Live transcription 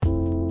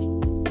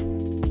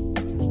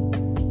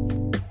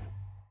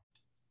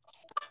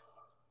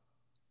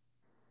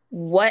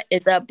What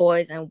is up,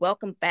 boys, and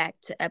welcome back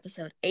to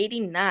episode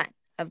 89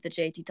 of the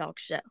JtTalks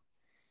show.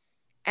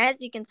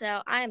 As you can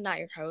tell, I am not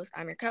your host.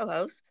 I'm your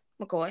co-host,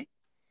 McCoy.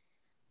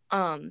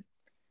 Um,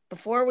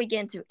 Before we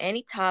get into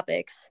any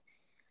topics,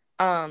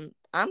 I'm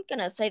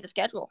gonna say the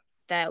schedule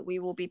that we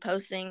will be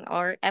posting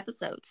our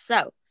episodes.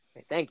 So,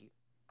 Okay, thank you.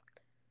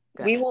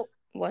 we will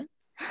what?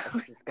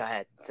 Just go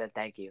ahead and say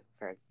thank you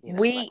for we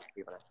letting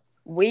people know.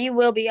 we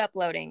will be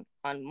uploading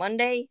on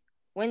Monday,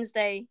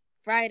 Wednesday,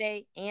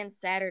 Friday, and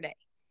Saturday.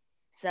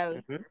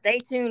 So Mm-hmm. stay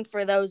tuned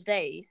for those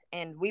days,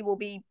 and we will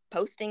be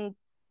posting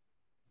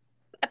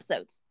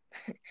episodes.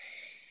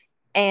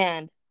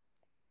 And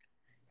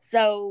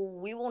so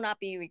we will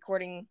not be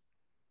recording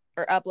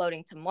or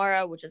uploading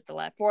tomorrow, which is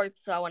July 4th.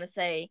 So I want to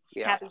say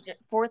happy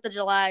 4th of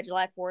July,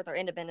 July 4th, or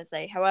Independence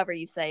Day, however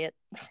you say it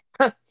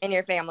in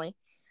your family.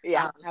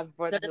 Happy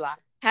 4th of July.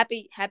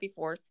 Happy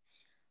 4th.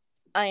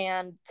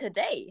 And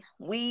today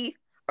we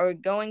are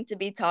going to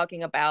be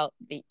talking about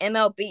the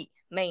MLB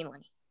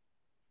mainly.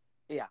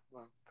 Yeah,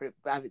 well,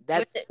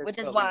 which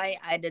is why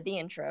I did the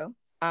intro,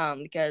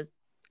 because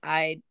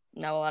I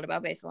know a lot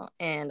about baseball,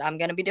 and I'm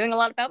going to be doing a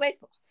lot about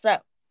baseball. So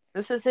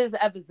this is his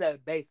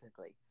episode,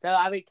 basically. So,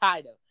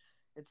 kind of.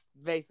 It's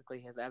basically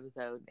his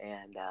episode,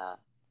 and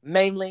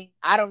mainly,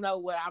 I don't know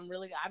what I'm just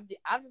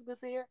going to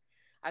sit here.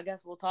 I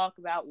guess we'll talk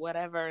about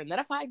whatever, and then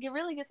if I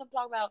really get something to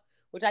talk about,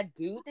 which I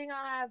do think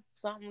I have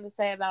something to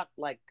say about,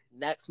 like,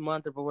 next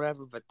month or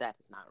whatever, but that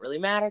does not really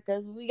matter,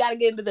 because we got to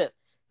get into this.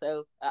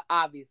 So,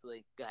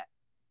 obviously, go ahead.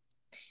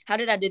 How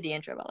did I do the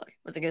intro, by the way?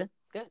 Was it good?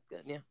 Good,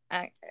 yeah. All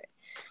right.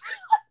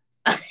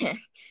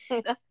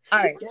 All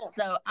right, yeah.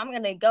 So I'm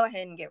going to go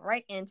ahead and get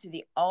right into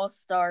the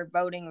All-Star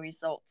voting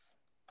results.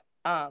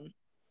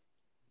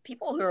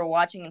 People who are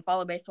watching and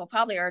follow baseball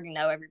probably already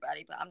know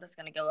everybody, but I'm just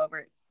going to go over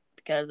it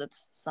because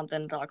it's something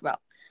to talk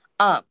about.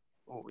 Oh,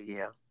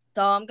 yeah.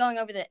 So I'm going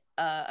over the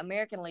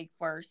American League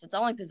first. It's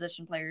only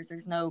position players.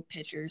 There's no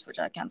pitchers, which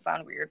I kind of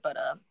found weird, but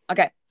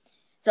okay.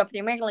 So for the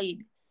American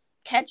League,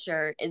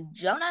 catcher is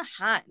Jonah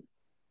Heim,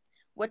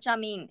 which, I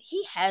mean,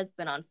 he has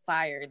been on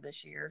fire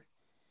this year.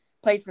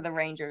 Plays for the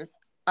Rangers.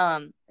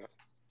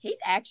 He's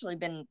actually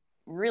been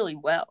really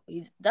well.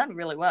 He's done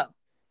really well.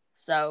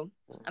 So,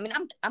 I mean,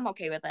 I'm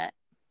okay with that.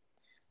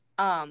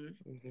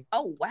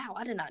 Oh, wow,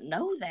 I did not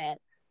know that.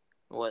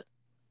 What?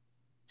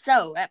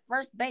 So, at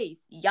first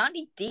base,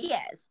 Yandy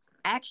Diaz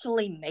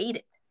actually made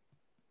it.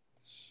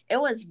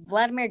 It was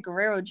Vladimir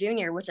Guerrero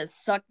Jr., which has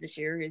sucked this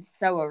year. He's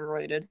so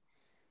overrated.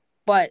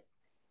 But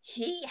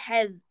he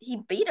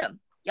beat him.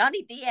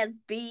 Yandy Diaz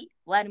beat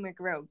Vladimir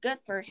Guerrero. Good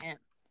for him.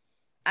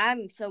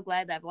 I'm so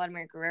glad that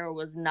Vladimir Guerrero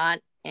was not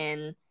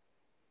in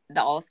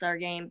the All-Star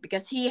game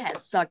because he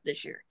has sucked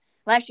this year.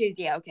 Last year's,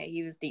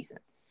 he was decent.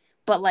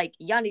 But, like,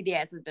 Yandy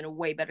Diaz has been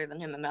way better than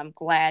him, and I'm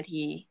glad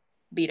he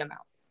beat him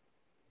out.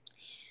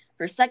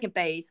 For second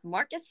base,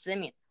 Marcus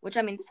Semien, which,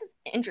 I mean, this is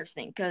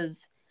interesting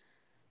because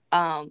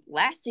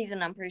last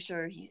season, I'm pretty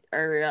sure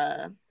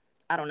I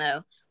don't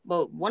know,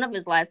 but one of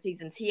his last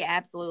seasons, he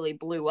absolutely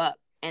blew up.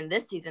 And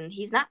this season,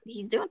 he's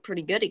doing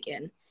pretty good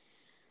again.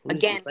 Who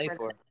does he play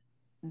for?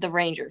 The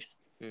Rangers.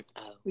 Oh.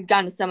 He's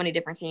gotten to so many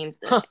different teams: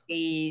 the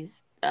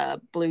A's,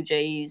 Blue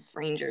Jays,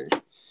 Rangers.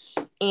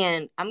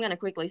 And I'm gonna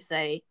quickly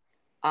say,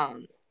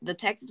 the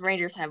Texas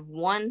Rangers have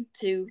 4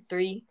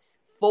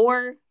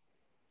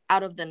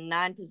 out of the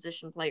 9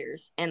 position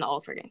players in the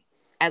All-Star game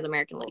as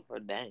American League. Oh,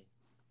 dang.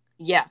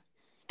 Yeah,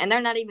 and they're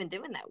not even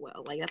doing that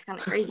well. Like, that's kind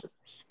of crazy.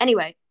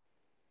 Anyway,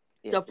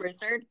 so for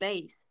third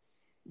base,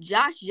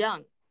 Josh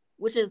Young,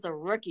 which is a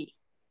rookie,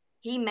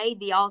 he made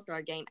the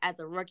All-Star game as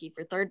a rookie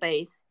for third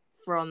base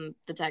from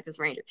the Texas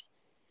Rangers,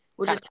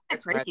 which is kind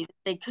of crazy that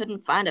they couldn't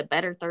find a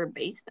better third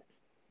baseman.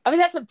 I mean,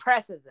 that's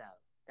impressive,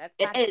 though.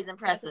 It is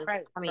impressive.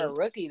 I mean, for a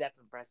rookie, that's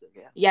impressive,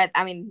 yeah. Yeah,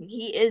 I mean,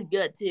 he is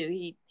good,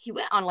 too. He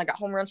went on, like, a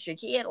home run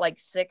streak. He had, like,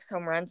 6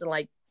 home runs in,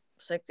 like,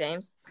 6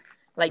 games.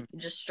 Like,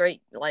 just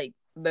straight, like,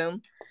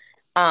 boom.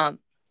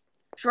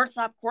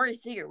 Shortstop Corey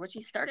Seager, which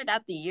he started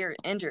out the year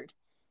injured.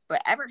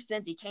 But ever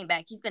since he came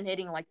back, he's been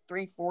hitting, like,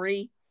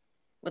 340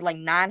 with, like,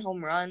 9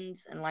 home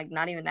runs and, like,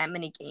 not even that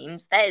many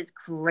games. That is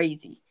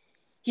crazy.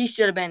 He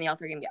should have been in the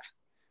All-Star game,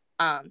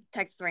 yeah.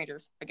 Texas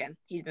Rangers, again,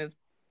 he's moved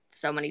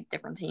so many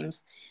different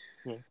teams.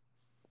 Yeah.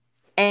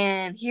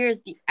 And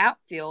here's the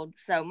outfield.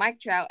 So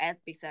Mike Trout, as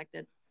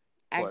expected.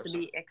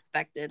 Actually,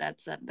 expected. I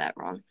said that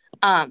wrong.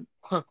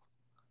 But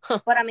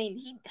I mean,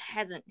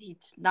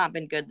 he's not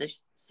been good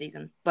this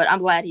season. But I'm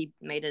glad he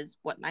made his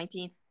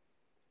 19th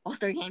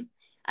All-Star game,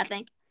 I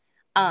think.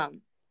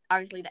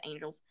 Obviously the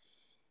Angels.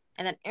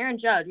 And then Aaron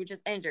Judge, which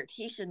is injured,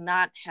 he should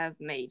not have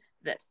made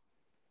this.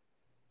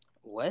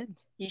 What?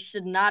 He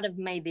should not have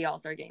made the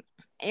All-Star game.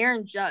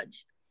 Aaron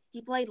Judge,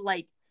 he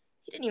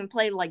didn't even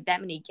play like that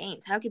many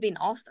games. How could he be an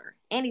All-Star?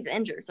 And he's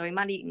injured, so he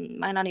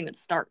might not even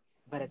start.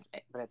 But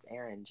it's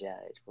Aaron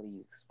Judge. What do you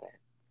expect?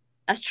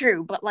 That's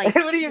true, but like,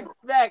 what do you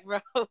expect, bro?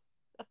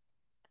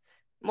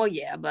 Well,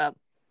 yeah, but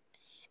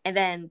and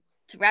then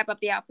to wrap up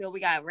the outfield, we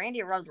got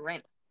Randy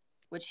Arozarena,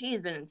 which he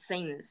has been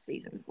insane this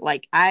season.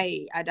 Like,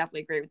 I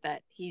definitely agree with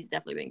that. He's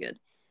definitely been good.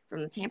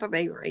 from the Tampa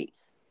Bay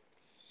Rays.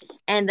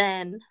 And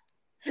then,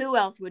 who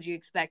else would you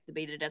expect to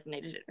be the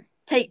designated hitter?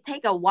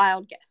 Take a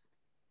wild guess.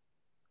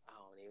 I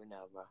don't even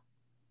know, bro.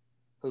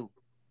 Who?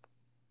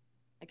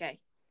 Okay.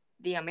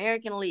 The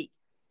American League.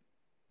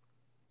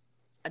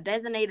 A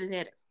designated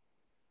hitter.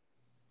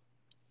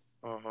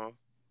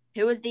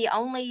 Who was the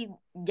only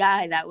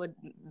guy that would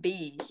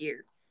be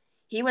here?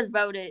 He was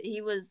voted.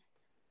 He was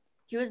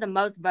the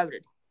most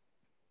voted.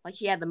 Like,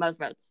 he had the most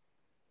votes.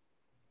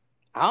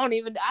 That's how I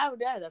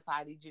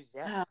need you to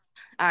say. All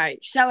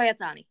right. Shohei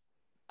Ohtani.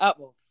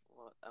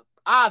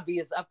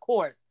 Obvious, of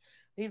course.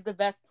 He's the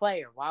best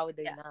player. Why would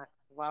they not?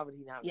 Why would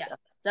he not? Yeah.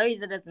 So he's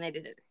the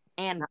designated hitter.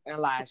 And not gonna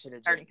lie, I should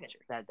have just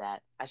said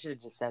that. I should have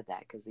just said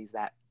that because he's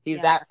that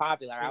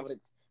popular. I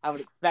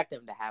would expect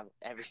him to have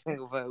every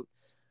single vote.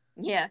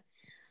 Yeah.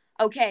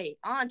 Okay,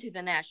 on to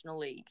the National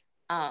League.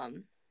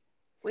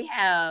 We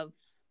have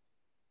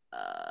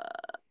a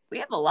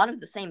lot of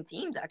the same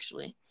teams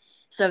actually.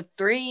 So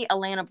 3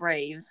 Atlanta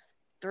Braves,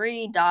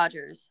 3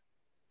 Dodgers,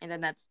 and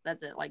then that's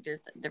it. Like, there's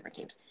different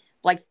teams.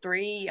 Like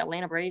 3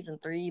 Atlanta Braves and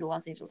 3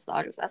 Los Angeles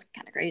Dodgers. That's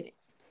kind of crazy.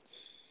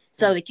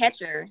 So the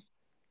catcher,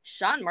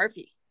 Sean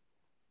Murphy,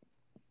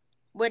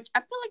 which I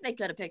feel like they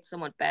could have picked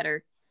someone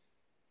better.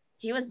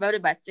 He was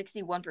voted by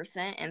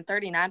 61% and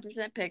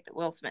 39% picked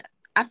Will Smith.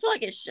 I feel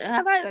like it should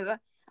have. I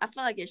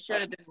feel like it should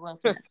have been Will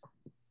Smith.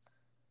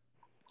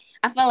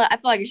 I feel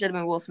like it should have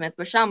been Will Smith,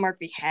 but Sean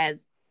Murphy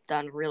has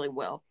done really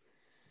well.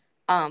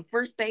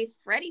 First base,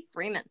 Freddie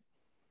Freeman,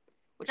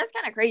 which is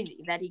kind of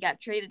crazy that he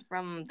got traded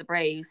from the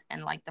Braves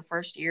in like the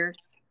first year.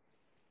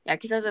 Yeah,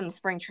 because I was in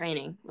spring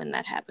training when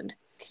that happened.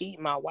 Keep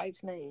my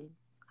wife's name.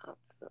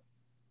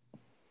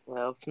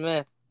 Will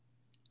Smith.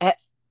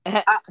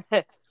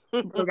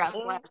 Bro got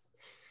slapped.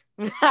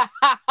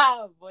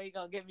 Boy, you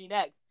gonna get me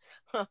next.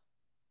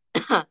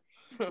 not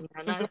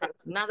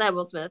that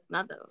Will Smith.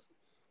 Not those.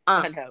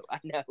 I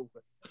know.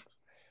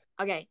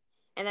 Okay,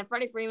 and then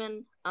Freddie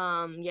Freeman.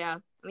 Yeah, I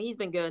mean, he's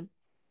been good.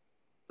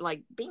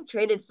 Like, being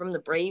traded from the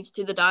Braves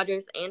to the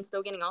Dodgers and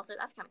still getting All-Star,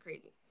 that's kind of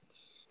crazy.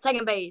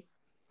 Second base,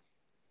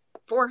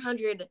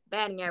 400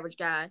 batting average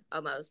guy,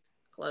 almost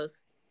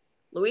close.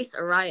 Luis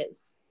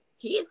Arias.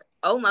 He is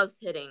almost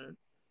hitting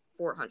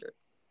 400.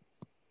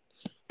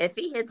 If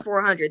he hits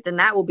 400, then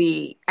that will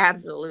be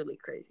absolutely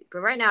crazy.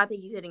 But right now, I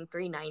think he's hitting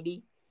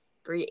 390,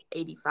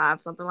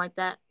 385, something like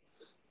that.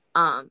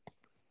 For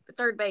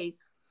third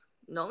base,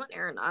 Nolan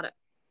Arenado,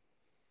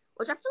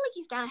 which I feel like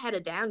he's kind of had a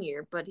down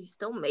year, but he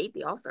still made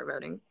the All-Star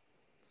voting.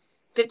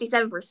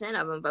 57%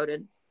 of them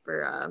voted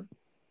for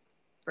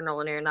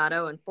Nolan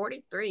Arenado, and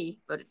 43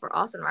 voted for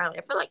Austin Riley.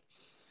 I feel like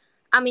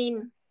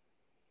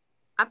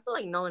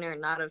Nolan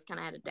Arenado's kind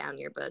of had a down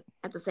year, but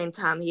at the same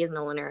time, he is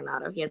Nolan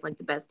Arenado. He has like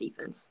the best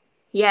defense.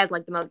 He has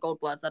like the most Gold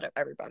Gloves out of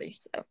everybody.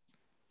 So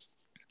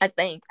I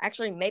think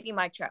actually maybe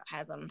Mike Trout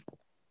has him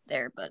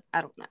there, but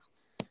I don't know.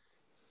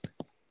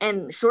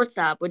 And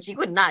shortstop, which you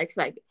would not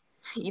expect.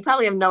 You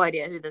probably have no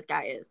idea who this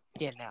guy is.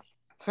 Yeah,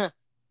 no.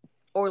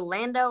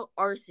 Orlando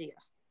Arcia.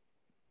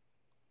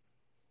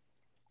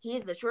 He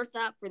is the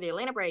shortstop for the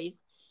Atlanta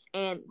Braves.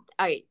 And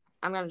I'm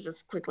going to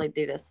just quickly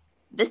do this.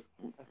 This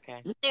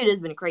dude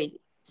has been crazy.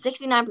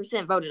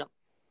 69% voted him.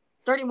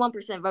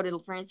 31% voted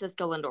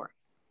Francisco Lindor.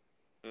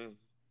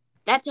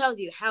 That tells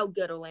you how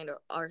good Orlando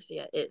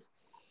Arcia is.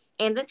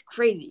 And that's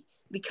crazy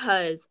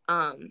because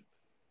I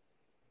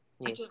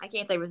can't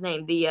think of his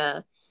name.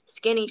 The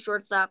skinny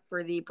shortstop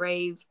for the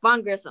Braves,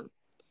 Vaughn Grissom.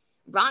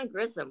 Vaughn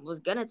Grissom was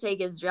going to take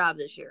his job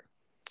this year.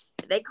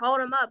 They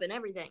called him up and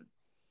everything.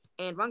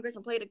 And Vaughn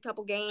Grissom played a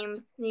couple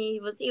games. He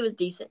was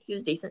decent.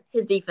 His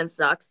defense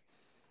sucks,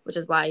 which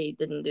is why he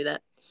didn't do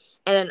that.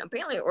 And then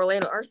apparently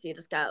Orlando Arcia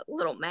just got a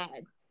little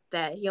mad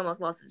that he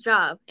almost lost his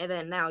job, and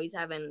then now he's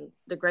having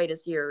the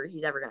greatest year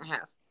he's ever gonna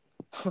have.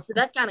 So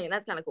that's kind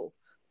of cool.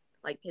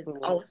 Like his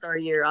All-Star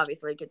year,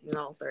 obviously, because he's an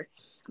All-Star.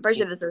 I'm pretty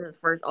sure this is his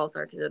first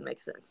All-Star because it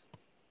makes sense.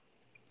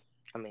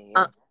 I mean,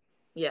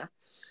 yeah.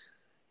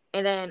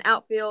 And then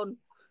outfield,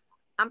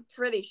 I'm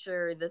pretty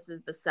sure this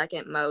is the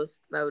second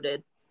most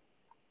voted,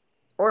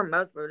 or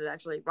most voted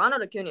actually.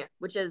 Ronald Acuna,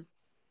 which is,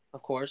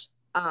 of course,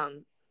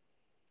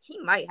 he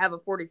might have a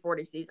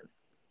 40-40 season.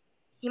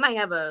 He might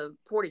have a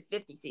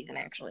 40-50 season,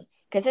 actually,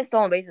 because his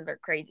stolen bases are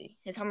crazy.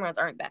 His home runs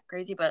aren't that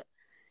crazy, but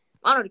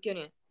Ronald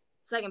Acuna,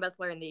 second best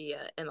player in the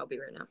MLB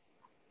right now.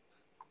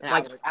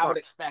 I would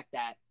expect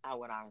that. I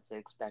would honestly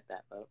expect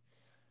that, though.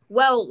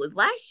 Well,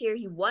 last year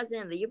he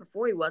wasn't. The year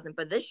before he wasn't.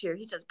 But this year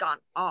he's just gone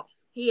off.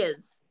 He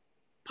has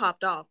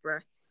popped off, bro.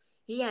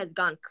 He has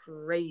gone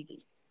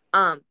crazy.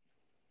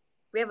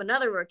 We have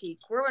another rookie,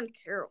 Corbin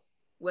Carroll,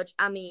 which,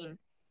 I mean,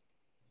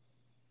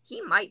 he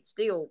might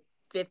steal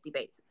 50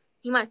 bases.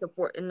 He might steal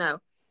 40. No,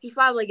 he's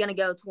probably going to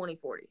go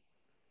 20-40.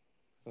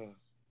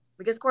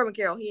 Because Corbin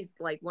Carroll, he's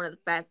like one of the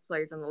fastest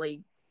players in the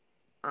league.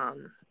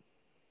 And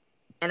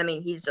I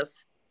mean,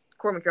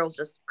 Corbin Carroll's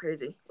just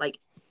crazy. Like,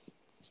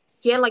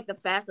 he had like the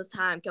fastest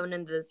time coming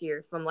into this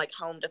year from like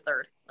home to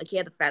third. Like, he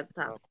had the fastest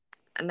time.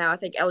 And now I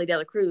think Ellie De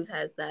La Cruz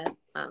has that.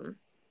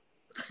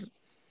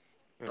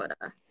 But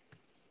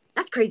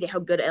That's crazy how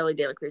good Ellie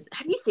De La Cruz is.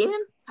 Have you seen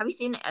him? Have you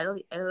seen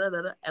Ellie I have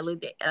De not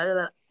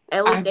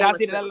La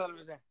seen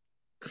Cruz? it.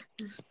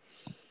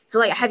 So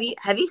like, have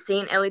you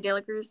seen Ellie De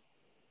La Cruz?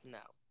 No.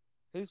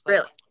 Who's playing?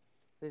 Really?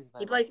 Who's He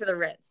playing? plays for the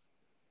Reds.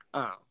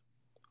 Oh.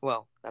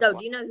 Well, that's So why.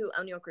 do you know who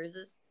O'Neal Cruz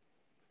is?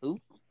 Who?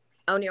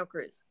 O'Neal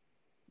Cruz.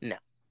 No.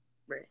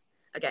 Right.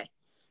 Okay.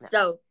 No.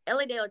 So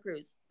Ellie De La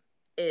Cruz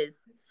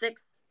is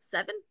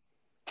 6'7".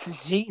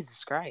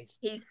 Jesus Christ.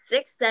 He's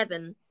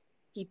 6'7".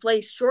 He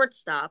plays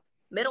shortstop,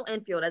 middle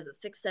infield as a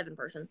 6'7"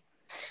 person.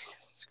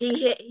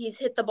 He's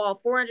hit the ball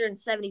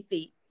 470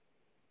 feet.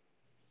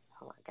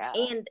 Oh my God.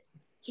 And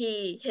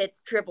he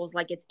hits triples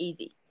like it's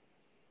easy.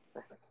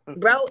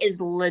 Bro is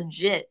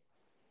legit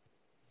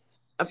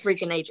a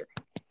freak of nature.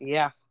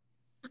 Yeah.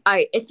 All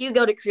right, if you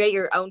go to create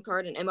your own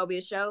card in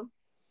MLB Show,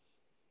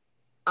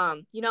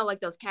 you know, like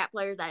those cat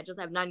players that just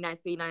have 99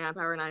 speed, 99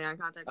 power, 99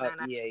 contact,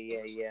 99.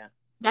 Yeah.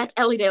 That's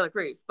Ellie De La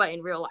Cruz, but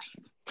in real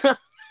life.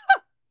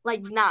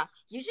 Like, nah,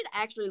 you should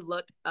actually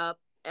look up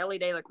Ellie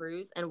De La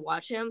Cruz and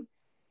watch him.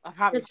 I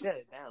probably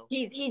should now.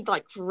 He's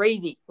like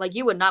crazy. Like,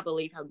 you would not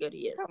believe how good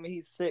he is. Tell me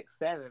he's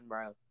 6'7",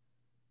 bro.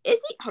 Is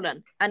he? Hold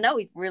on. I know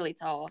he's really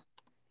tall.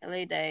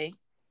 Ellie De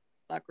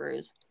La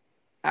Cruz.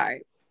 All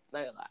right.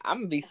 I'm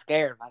gonna be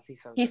scared if I see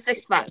something. He's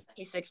 6'5".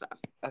 He's 6'5".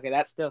 Okay,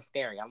 that's still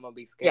scary. I'm gonna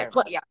be scared.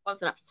 Yeah,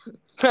 close enough.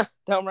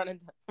 Don't run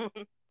into.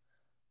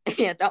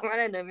 Yeah, don't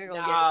run into him. You're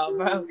gonna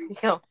get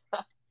it. Bro.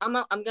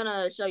 I'm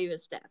gonna show you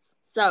his stats.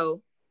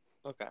 So.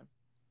 Okay.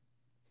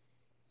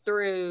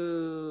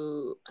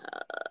 Through.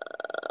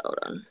 Hold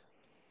on.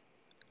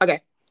 Okay,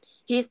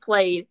 he's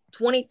played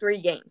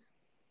 23 games.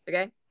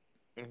 Okay.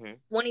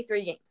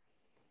 23 games.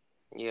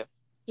 Yeah.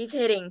 He's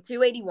hitting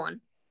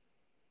 281,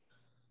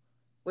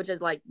 which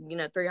is like,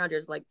 300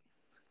 is like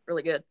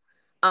really good.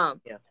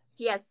 Yeah.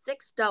 He has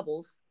 6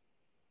 doubles,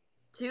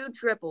 2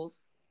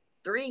 triples,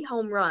 3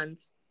 home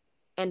runs,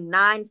 and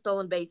 9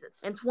 stolen bases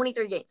in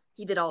 23 games.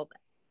 He did all of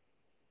that.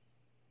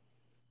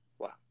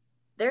 Wow.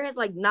 There has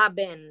like not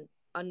been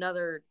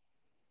another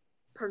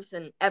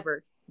person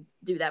ever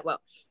do that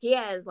well. He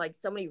has like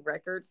so many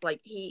records.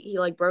 Like he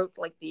like broke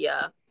like the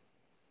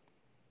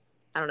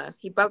I don't know.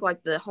 He broke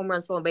like the home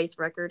run stolen base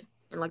record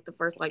in like the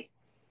first like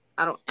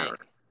I don't know.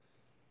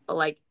 But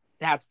like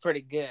that's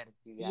pretty good.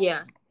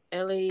 Yeah.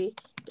 Ellie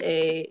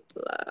De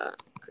La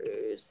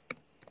Cruz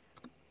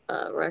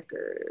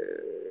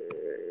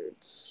records.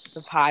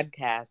 The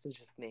podcast is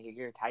just gonna hear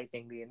you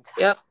typing the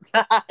entire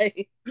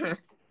time.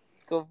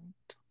 Let's go.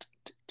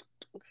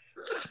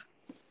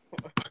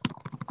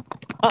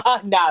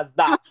 Nah,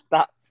 stop.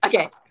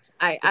 Okay.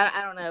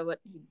 I don't know what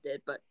he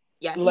did, but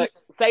yeah. Look,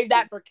 save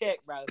that for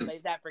kick, bro.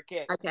 Save that for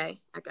kick. Okay.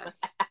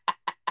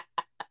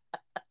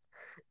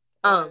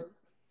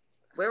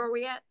 Where were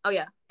we at? Oh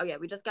yeah.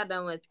 We just got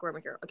done with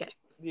Corbin Carroll. Okay.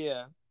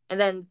 Yeah. And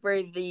then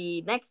for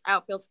the next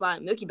outfield spot,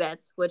 Mookie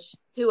Betts, which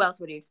who else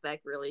would you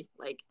expect, really?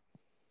 Like,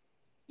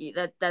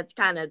 that's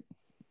kind of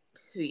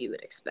who you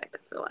would expect, I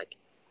feel like.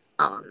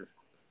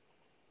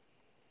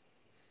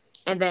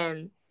 And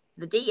then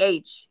the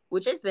DH,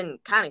 which has been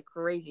kind of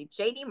crazy,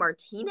 JD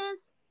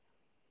Martinez.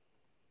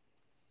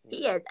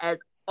 He is as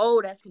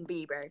old as can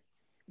be, bro.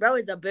 Bro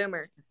is a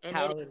boomer and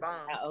hitting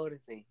bombs. How old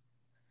is he?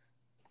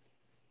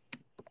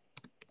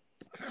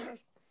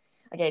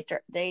 Okay,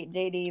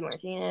 JD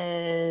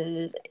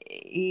Martinez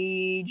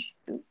age.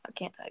 Ooh, I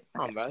can't type.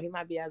 Come on, bro. He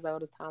might be as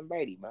old as Tom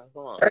Brady, bro.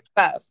 Come on.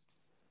 35.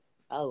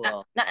 Oh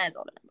well. Not as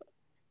old, but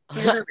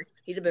he's a boomer.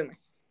 He's a boomer.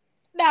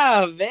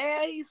 No,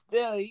 man. He's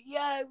still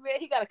young, man.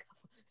 He got a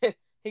couple.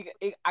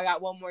 I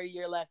got one more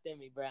year left in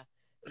me, bro.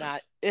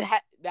 That's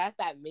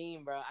that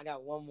meme, bro. I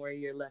got one more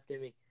year left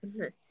in me.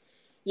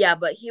 Yeah,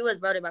 but he was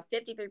voted by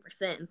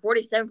 53% and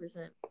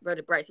 47%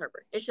 voted Bryce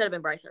Harper. It should have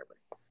been Bryce Harper.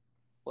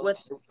 Well,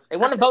 they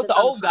want to vote the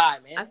old guy,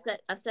 man.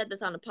 I've said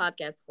this on the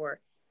podcast before.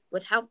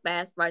 With how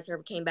fast Bryce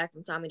Harper came back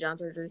from Tommy John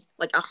surgery,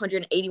 like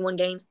 181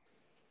 games.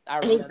 I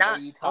remember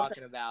you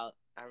talking about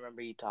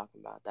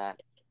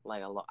that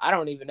like a lot. I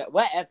don't even know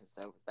what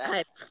episode was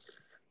that.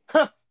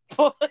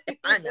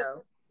 I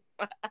know.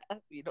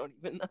 You don't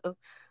even know.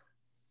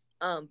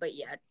 But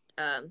yeah,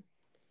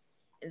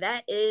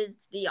 that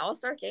is the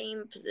All-Star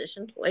Game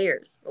position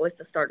players, or at least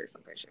the starters,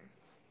 I'm pretty sure.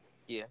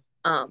 Yeah.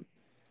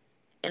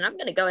 And I'm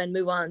gonna go ahead and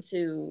move on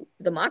to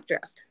the mock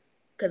draft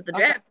because the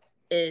draft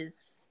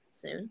is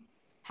soon.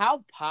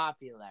 How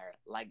popular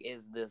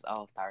is this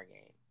All-Star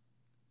Game?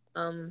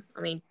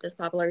 I mean, as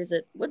popular as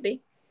it would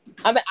be.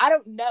 I mean, I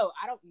don't know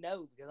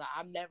because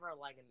I'm never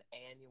like an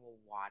annual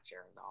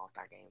watcher of the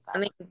All-Star Games. I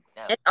mean,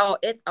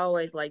 it's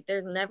always like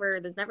there's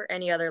never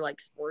any other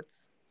like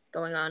sports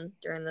going on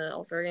during the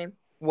All-Star Game.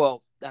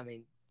 Well, I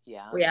mean,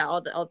 yeah. Well, yeah,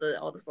 all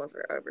the sports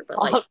are over, but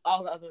like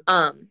all the other.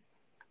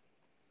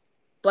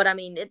 But I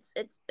mean, it's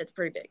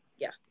pretty big,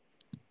 yeah.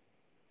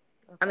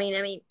 Okay. I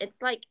mean,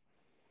 it's like.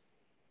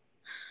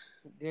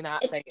 Do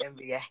not say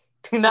NBA.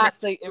 Do not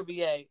say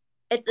NBA.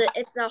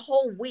 It's a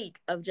whole week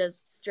of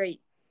just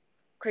straight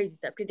crazy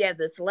stuff because you have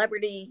the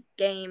celebrity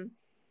game,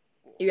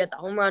 you have the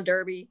home run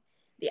derby,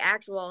 the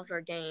actual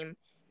All-Star game,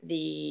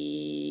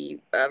 the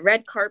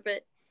red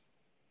carpet,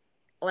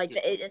 Like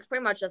it's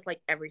pretty much just like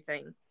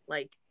everything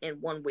like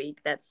in one week.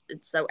 It's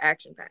so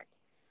action packed.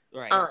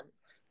 Right.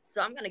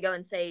 So I'm gonna go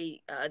and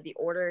say the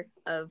order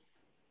of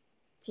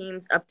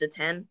teams up to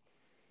 10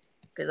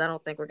 because I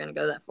don't think we're gonna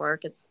go that far.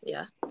 Cause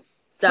yeah.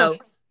 So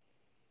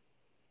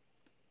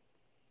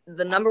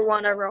the number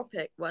one overall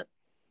pick. What?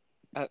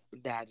 I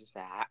just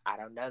said I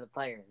don't know the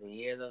players.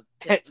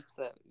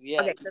 So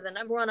yeah. Okay, so the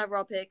number one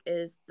overall pick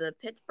is the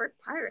Pittsburgh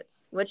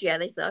Pirates, which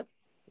they suck.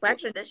 But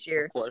actually, this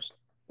year, Of course,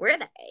 we're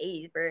the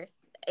A's, bro.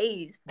 The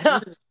A's.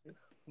 The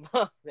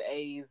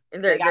A's.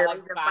 And They they're got like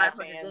losing 5 500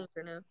 fans. games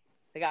right now.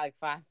 They got like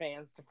 5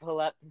 fans to pull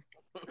up.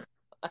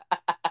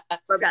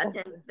 Bro got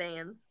 10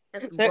 fans.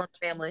 That's one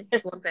family.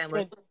 It's one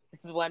family.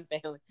 It's one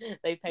family.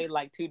 They paid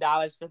like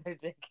 $2 for their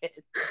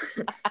ticket.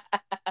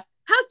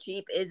 How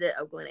cheap is it,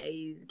 Oakland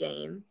A's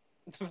game?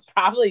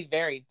 Probably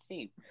very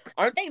cheap.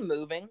 Aren't they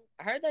moving?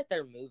 I heard that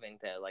they're moving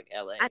to like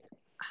LA.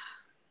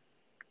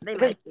 They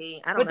might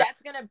be. I don't know.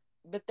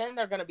 But then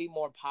they're gonna be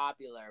more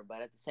popular.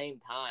 But at the same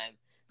time,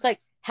 it's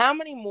like how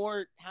many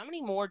more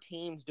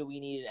teams do we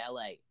need in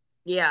LA?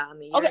 Yeah, I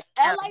mean, okay,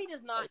 LA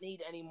does not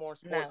need any more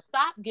sports. No.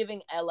 Stop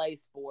giving LA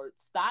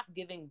sports. Stop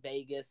giving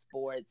Vegas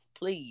sports,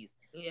 please.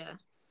 Yeah.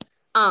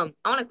 I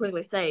want to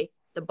quickly say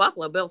the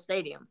Buffalo Bills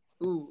Stadium.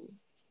 Ooh,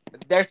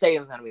 their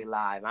stadium's gonna be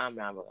live. I'm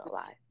not gonna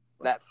lie.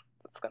 That's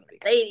gonna be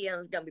cool.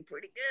 Stadium's gonna be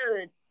pretty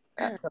good.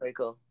 That's pretty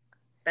cool.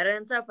 Better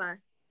than SoFi.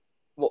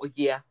 Well,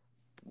 yeah.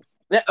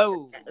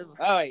 Oh,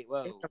 wait,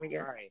 whoa. It's gonna be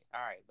good. All right.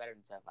 Better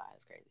than SoFi.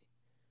 That's crazy.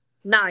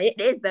 No, it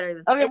is better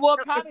than. Okay, well,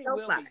 it probably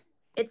will be.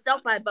 It's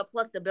SoFi, but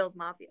plus the Bills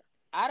Mafia.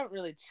 I don't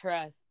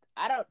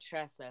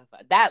trust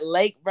SoFi. That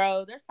lake,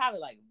 bro. There's probably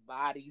like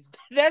bodies.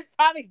 There's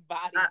probably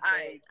bodies. All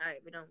right.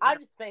 We don't. I'm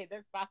just saying,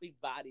 there's probably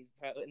bodies,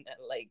 bro, in that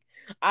lake.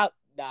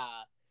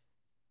 Nah.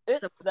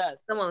 It's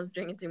someone was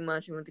drinking too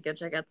much. We went to go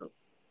check out the.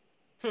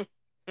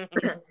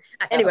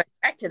 Anyway,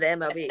 back to the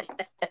MLB.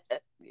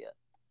 Yeah.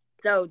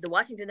 So the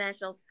Washington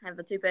Nationals have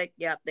the 2 pick.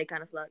 Yep, they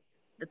kind of suck.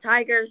 The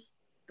Tigers,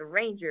 the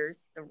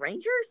Rangers, the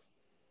Rangers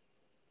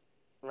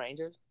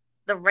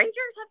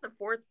have the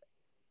 4th.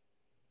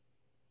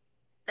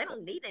 They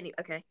don't need any.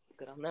 Okay.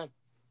 Good on them.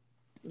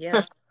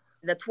 Yeah.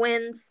 The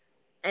Twins,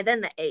 and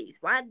then the A's.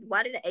 Why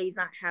do the A's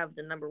not have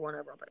the number 1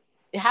 overall pick?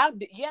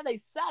 Yeah, they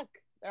suck.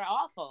 They're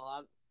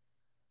awful.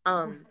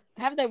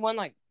 Haven't they won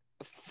like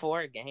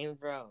 4 games,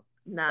 bro?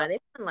 Nah, they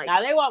won like. Nah,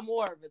 they want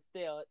more, but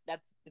still,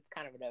 it's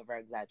kind of an over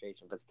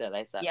exaggeration. But still,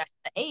 they suck. Yeah,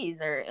 the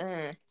A's are.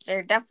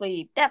 They're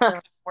definitely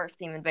the worst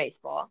team in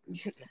baseball.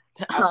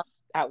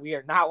 We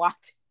are not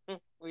watching.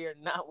 We are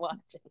not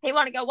watching. Hey,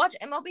 want to go watch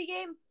an MLB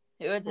game?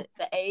 Who is it?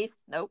 The A's?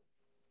 Nope.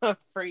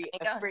 Free.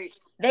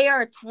 They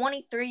are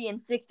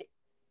 23-60.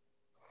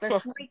 They're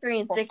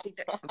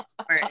 23-63.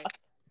 Right. Okay.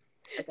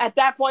 At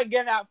that point,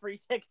 give out free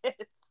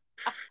tickets.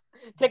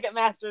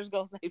 Ticketmaster's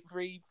gonna say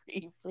free.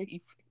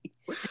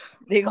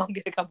 They're gonna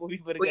get a couple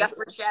people to We go. got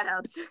free shout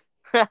outs.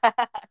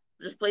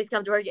 Just please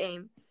come to our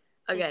game.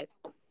 Okay.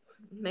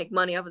 Make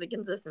money off of the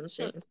consistent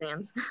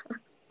stands.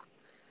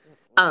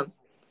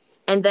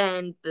 And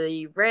then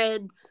the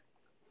Reds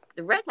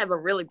have a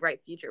really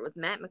bright future with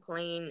Matt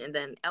McLean and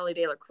then Ellie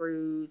De La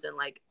Cruz and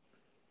like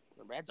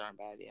the Reds aren't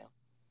bad, yeah.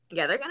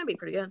 Yeah, they're gonna be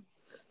pretty good.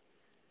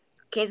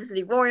 Kansas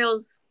City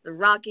Royals, the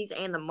Rockies,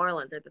 and the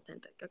Marlins are the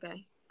 10th pick,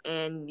 okay?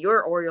 And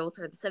your Orioles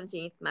are the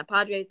 17th. My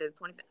Padres are the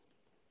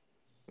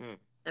 25th.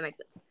 That makes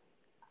sense.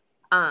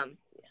 And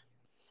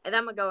then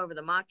I'm gonna go over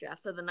the mock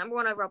draft. So the number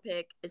 1 overall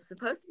pick is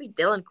supposed to be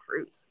Dylan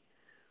Cruz,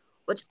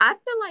 which I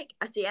feel like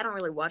I don't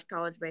really watch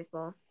college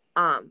baseball.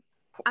 I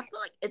feel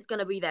like it's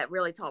gonna be that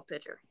really tall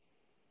pitcher.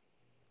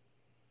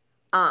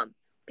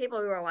 People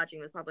who are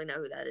watching this probably know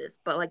who that is,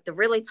 but like the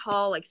really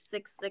tall, like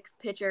 6'6"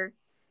 pitcher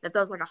that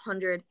throws like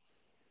 100.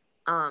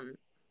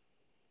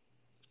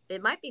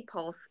 It might be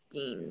Paul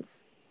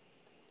Skeens.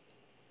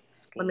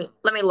 Let me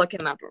look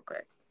him up real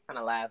quick. What kind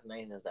of last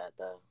name is that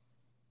though?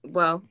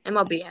 Well,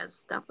 MLB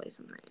has definitely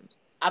some names.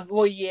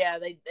 Well, yeah,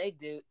 they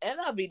do.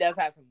 MLB does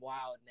have some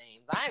wild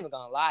names. I ain't even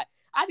gonna lie.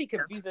 I'd be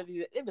confused if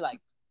it'd be like,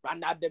 I'm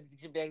not. I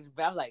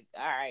was like,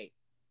 all right.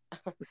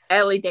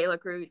 Ellie De La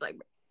Cruz, like,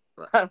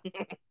 bro,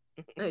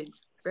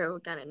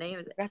 what kind of name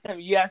is it? Got them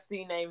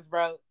UFC names,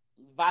 bro.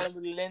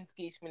 Vladimir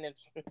Linsky.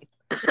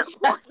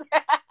 What?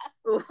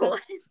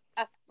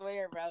 I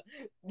swear, bro.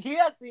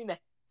 UFC names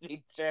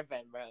be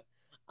tripping, bro.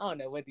 I don't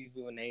know what these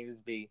people names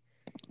be.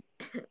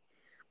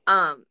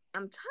 I'm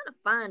trying to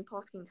find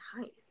Paul Skeens'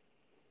 height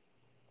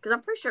because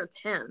I'm pretty sure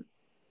it's him.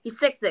 He's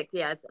 6'6".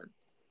 Yeah, it's him.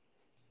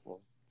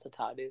 Well, it's a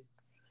tall dude.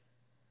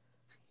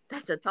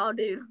 That's a tall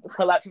dude.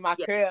 Pull up to my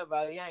crib,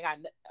 bro. You ain't got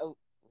no. Oh.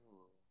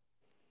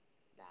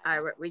 Nah.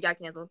 All right, we got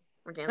canceled.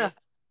 We're canceled.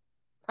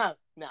 No,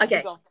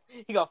 okay.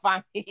 He gonna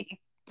find me.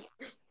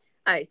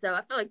 All right, so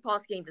I feel like Paul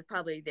Skeens is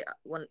probably the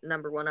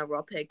number 1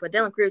 overall pick, but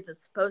Dylan Cruz is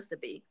supposed to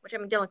be, which I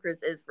mean, Dylan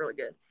Cruz is really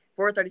good.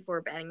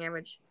 434 batting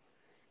average.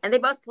 And they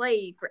both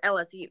play for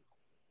LSU.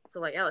 So,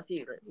 like,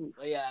 LSU. Right?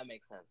 Well, yeah, that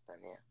makes sense then,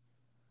 yeah.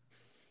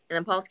 And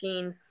then Paul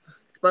Skeens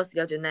supposed to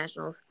go to the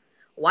Nationals.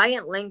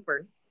 Wyatt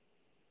Langford.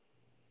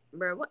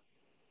 Bro, what?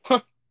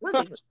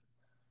 What is it?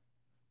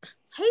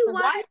 Hey,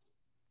 Wyatt. Why?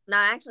 No,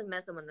 I actually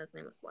met someone that's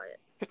name was Wyatt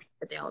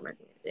at the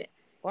All-American game.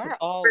 Why are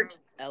all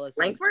LSU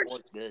Langford?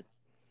 sports good?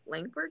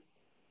 Langford?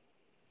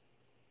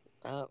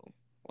 Oh.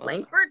 Well.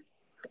 Langford?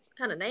 What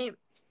kind of name?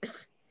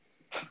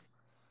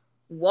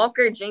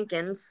 Walker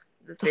Jenkins.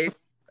 This dude.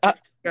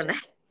 Go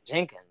next.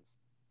 Jenkins.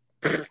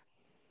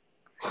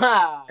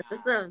 Ha!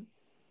 This So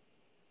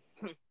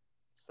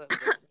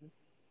Jenkins.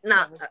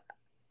 no.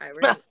 Alright,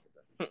 we're gonna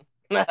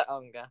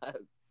Oh God.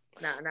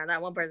 No,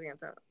 that one person gonna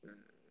tell.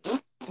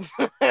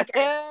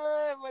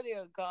 Okay. What do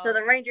you call So the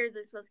it? Rangers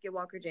are supposed to get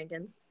Walker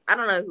Jenkins. I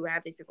don't know who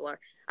half these people are.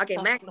 Okay,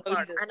 Max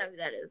Clark. Either. I know who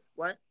that is.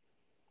 What?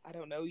 I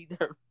don't know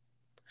either.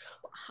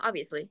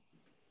 Obviously.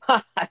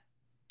 Because I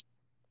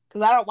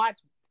don't watch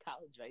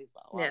college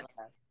baseball. Yeah.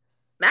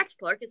 Max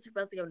Clark is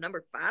supposed to go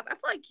number 5. I feel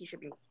like he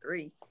should be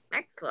 3.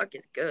 Max Clark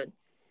is good.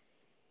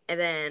 And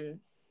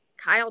then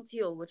Kyle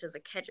Teal, which is a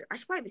catcher. I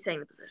should probably be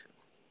saying the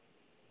positions.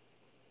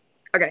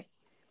 Okay.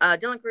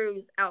 Dylan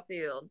Cruz,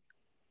 outfield.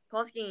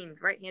 Paul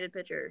Skeens, right-handed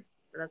pitcher.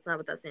 That's not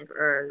what that stands for.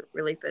 Or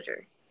relief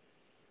pitcher.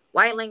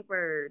 Wyatt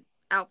Langford,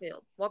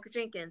 outfield. Walker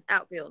Jenkins,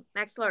 outfield.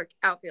 Max Clark,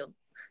 outfield.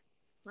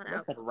 I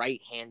said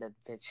right-handed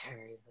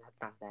pitchers.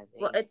 That's not that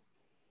big. Well, it's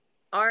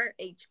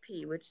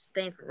RHP, which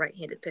stands for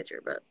right-handed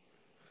pitcher, but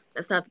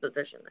that's not the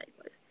position that he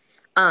plays.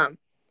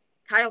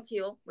 Kyle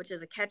Teal, which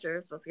is a catcher,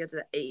 is supposed to go to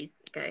the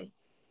A's. Okay.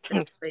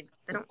 They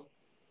don't.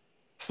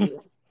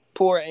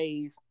 Poor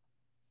A's.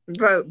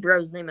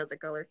 Bro's name as a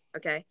color.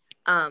 Okay.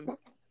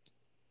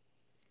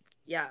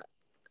 Yeah.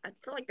 I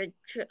feel like they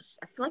should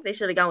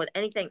have gone with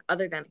anything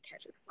other than a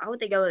catcher. Why would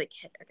they go with a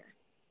catcher? Okay.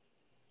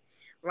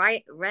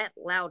 Right, Rhett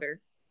Lauder.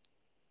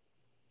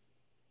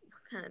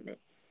 What kind of name?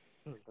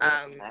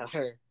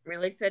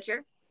 Relief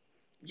pitcher.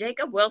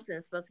 Jacob Wilson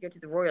is supposed to go to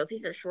the Royals.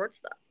 He's a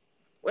shortstop.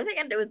 What are they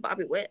gonna do with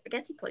Bobby Witt? I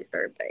guess he plays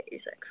third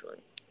base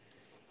actually.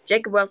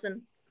 Jacob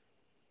Wilson.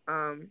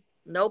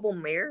 Noble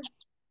Mayer.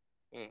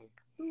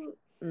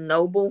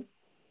 Noble.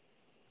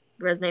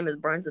 His name is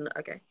Burns.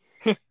 Okay.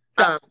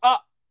 Well,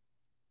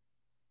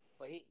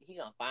 he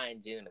gonna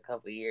find you in a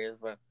couple of years,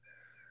 but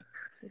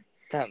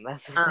don't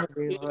mess with that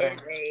dude. He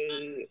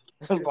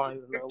is a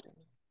Barnes Noble.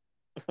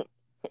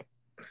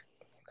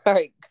 All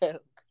right, go.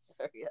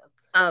 Hurry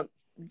up.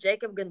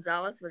 Jacob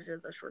Gonzalez, which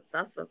is a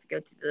shortstop, supposed to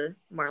go to the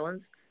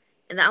Marlins.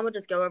 And I'm going to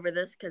just go over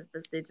this because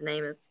this dude's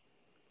name is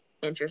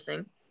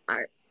interesting. All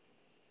right.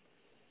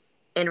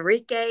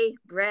 Enrique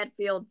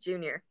Bradfield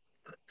Jr.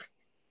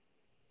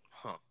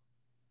 Huh.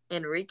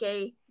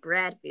 Enrique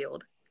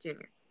Bradfield Jr. He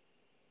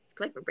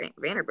played for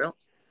Vanderbilt.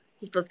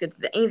 He's supposed to go to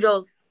the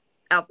Angels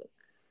outfield.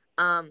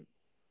 And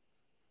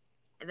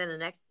then the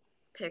next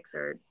picks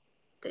are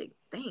dang.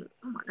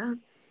 Oh my God.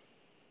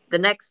 The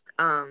next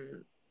 5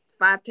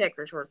 picks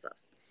are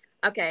shortstops.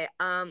 Okay,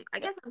 I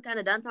guess I'm kind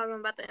of done talking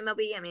about the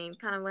MLB. I mean,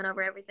 kind of went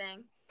over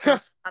everything.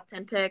 Top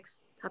 10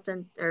 picks, top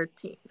 10 or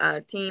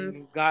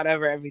teams. Got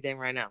over everything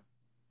right now.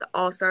 The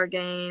All-Star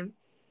game.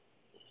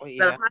 Well,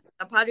 yeah. So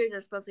the Padres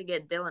are supposed to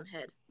get Dylan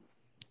Head.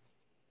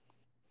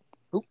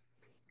 Who?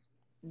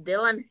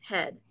 Dylan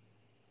Head.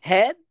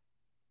 Head?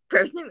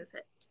 First name is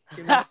Head.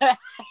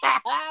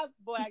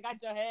 Boy, I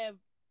got your head.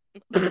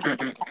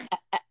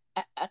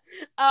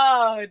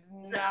 Oh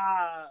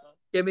no!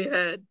 Give me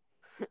Head.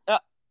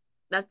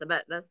 That's the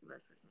best. That's the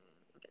best person.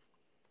 Okay.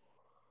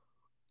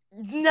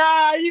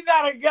 Nah, you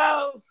gotta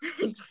go.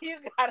 You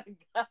gotta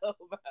go,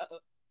 bro.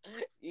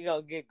 You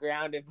gonna get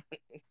grounded.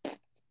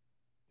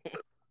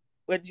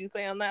 What'd you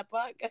say on that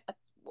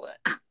podcast? What?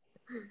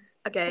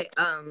 Okay.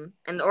 And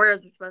the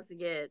Orioles are supposed to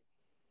get.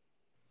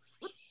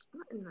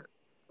 What in the?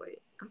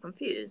 Wait, I'm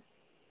confused.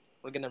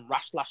 We're gonna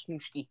rush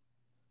Lashnewski.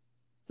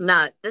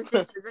 Nah, this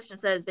position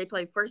says they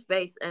play first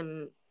base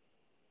and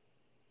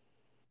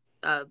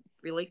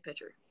relief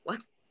pitcher.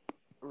 What?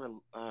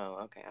 Oh,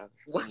 okay.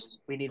 What?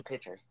 We need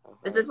pitchers. Oh,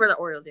 this is for the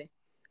Orioles, yeah.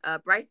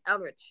 Bryce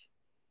Eldridge.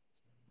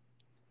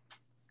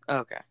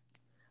 Okay.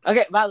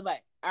 Okay, by the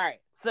way, all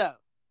right, so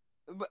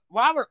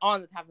while we're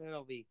on the topic of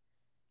MLB,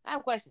 I have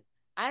a question.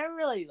 I don't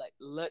really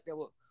look at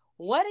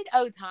what did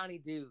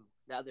Ohtani do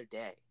the other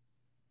day?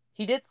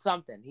 He did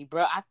something.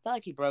 I feel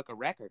like he broke a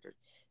record. Or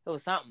it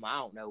was something. I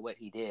don't know what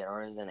he did,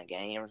 or it was in a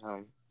game or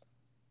something.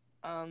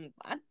 I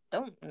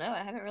don't know. I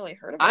haven't really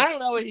heard of it. I don't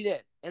know what he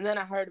did. And then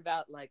I heard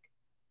about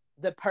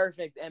the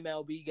perfect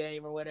MLB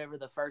game or whatever,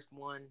 the first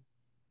one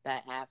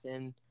that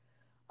happened.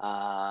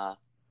 I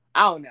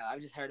don't know.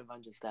 I've just heard a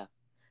bunch of stuff.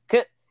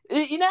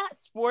 You know that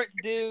sports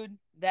dude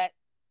that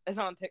is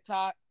on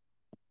TikTok?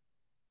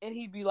 And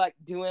he'd be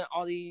doing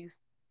all these,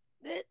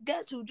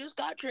 guess who just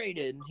got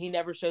traded? He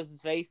never shows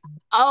his face.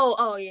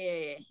 Oh,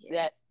 yeah.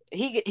 That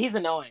he's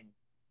annoying.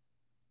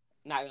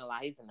 Not gonna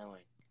lie, he's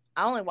annoying.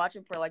 I only watch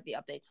him for the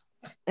updates.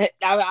 I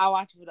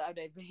watch him for the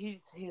updates, but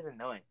he's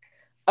annoying.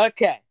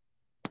 Okay.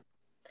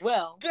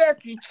 Well,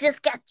 guess who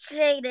just got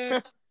traded?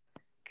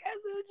 Guess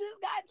who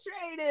just got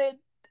traded?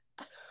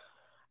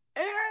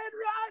 Aaron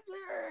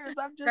Rodgers.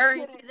 I'm just Curry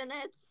kidding. to the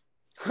Nets.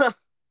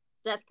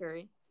 Seth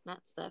Curry,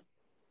 not Steph.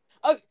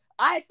 Oh,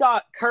 I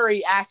thought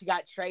Curry actually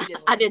got traded.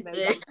 I did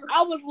too.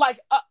 I was like,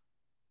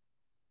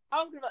 I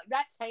was gonna be like,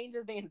 that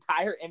changes the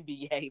entire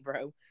NBA,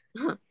 bro.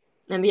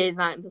 NBA is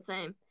not the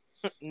same.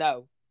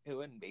 No, it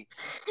wouldn't be.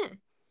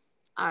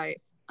 All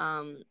right.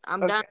 I'm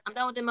Okay. done. I'm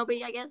done with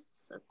MLB. I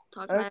guess.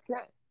 Talk about it.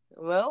 Okay.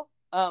 Well,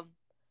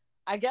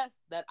 I guess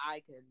that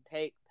I can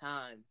take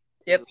time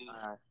to Yep.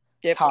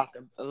 Yep. talk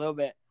a little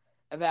bit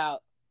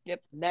about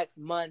Yep. next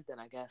month and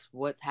I guess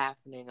what's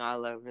happening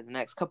all over the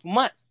next couple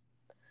months.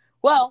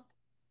 Well,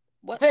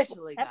 What's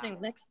officially, happening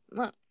guys. next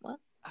month? What?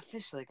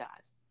 Officially,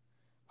 guys,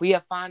 we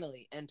have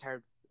finally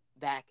entered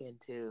back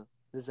into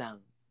the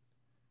zone.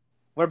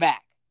 We're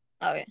back.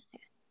 Oh yeah.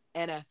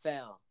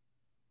 NFL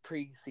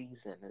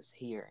preseason is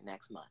here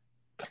next month.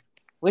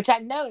 Which I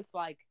know it's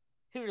like,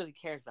 who really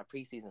cares about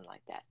preseason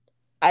like that?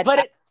 But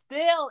it's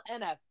still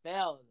NFL,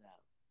 though.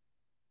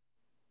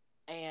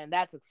 And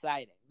that's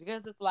exciting.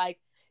 Because it's like,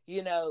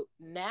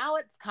 now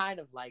it's kind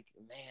of like,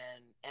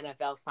 man,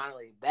 NFL's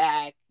finally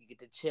back. You get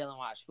to chill and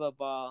watch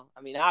football.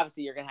 I mean,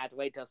 obviously, you're going to have to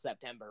wait till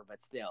September,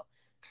 but still.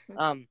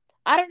 I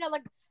don't know,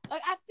 like I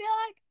feel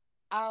like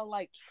I'll,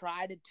 like,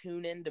 try to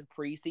tune into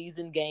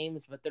preseason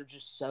games, but they're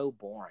just so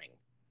boring.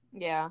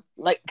 Yeah.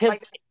 Because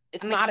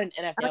it's not an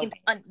NFL game.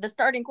 The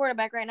starting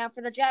quarterback right now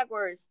for the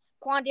Jaguars,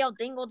 Quandale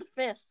Dingle the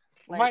fifth.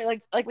 Right,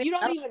 like you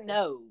don't even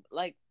know.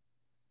 Like,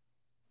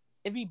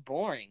 it'd be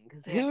boring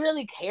because who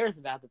really cares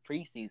about the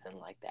preseason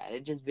like that?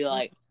 It'd just be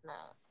like, no.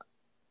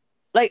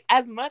 Like,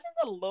 as much as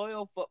a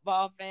loyal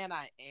football fan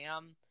I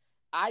am,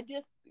 I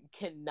just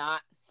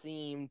cannot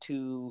seem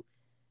to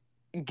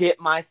get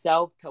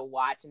myself to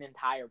watch an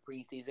entire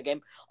preseason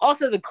game.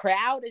 Also, the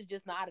crowd is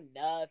just not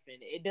enough, and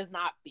it does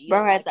not feel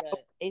Bro like has the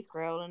eighth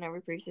crowd in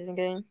every preseason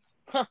game.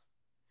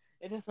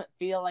 It doesn't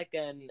feel like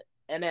an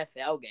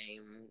NFL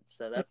game,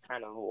 so that's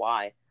kind of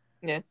why.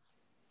 Yeah.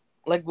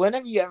 Like,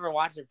 whenever you ever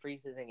watch a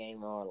preseason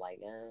game, or like,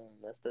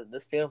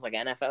 this feels like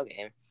an NFL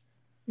game.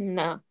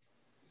 No,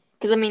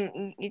 because I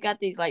mean, you got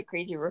these like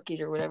crazy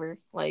rookies or whatever.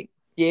 Like,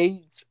 yeah,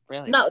 it's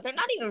really no, they're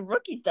not even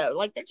rookies though.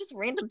 Like, they're just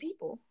random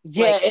people.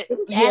 Yeah, like,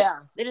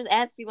 they just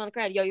ask people in the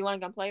crowd, "Yo, you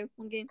want to go play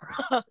one game?"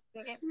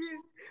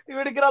 You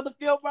want to get on the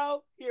field,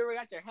 bro? Here, we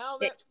got your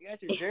helmet, you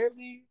got your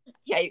jersey.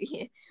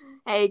 Yeah.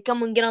 Hey,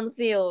 come and get on the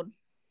field.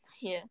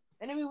 Yeah.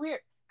 And it'd be weird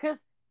because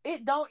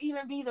it don't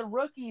even be the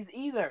rookies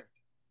either.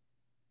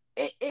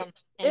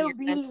 It'll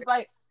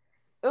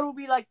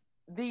be like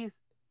these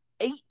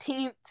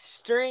 18th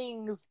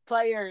strings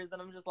players, and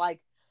I'm just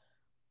like,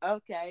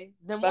 okay,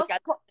 then what's the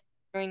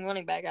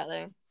running back out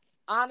there?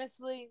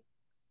 Honestly,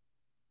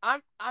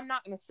 I'm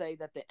not gonna say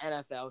that the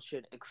NFL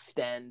should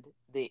extend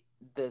the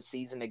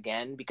season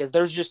again because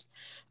there's just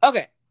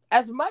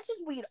as much as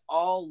we'd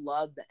all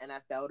love the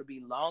NFL to be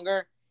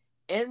longer,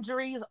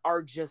 injuries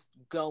are just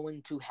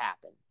going to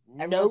happen.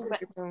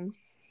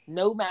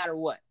 No matter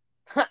what.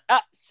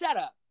 Shut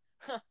up.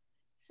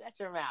 Shut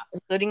your mouth.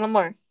 Including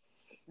Lamar.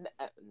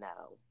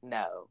 No.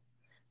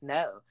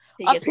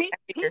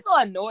 People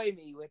annoy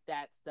me with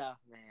that stuff,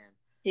 man.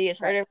 He gets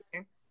hurt every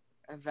year.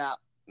 About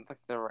like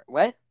the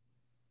what?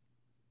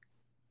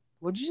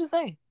 What'd you just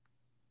say?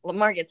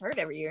 Lamar gets hurt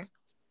every year.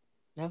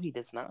 No, he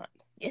does not.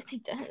 Yes, he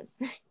does.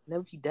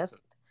 No, he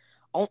doesn't.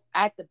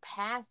 At the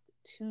past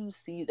 2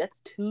 seasons, that's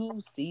 2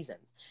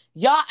 seasons.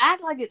 Y'all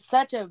act like it's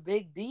such a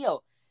big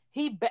deal.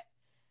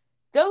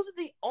 Those are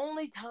the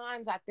only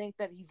times I think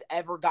that he's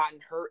ever gotten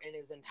hurt in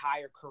his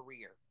entire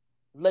career.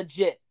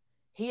 Legit.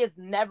 He has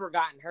never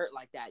gotten hurt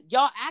like that.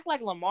 Y'all act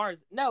like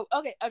Lamar's... No,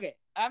 okay.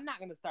 I'm not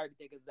going to start to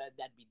think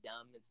that'd be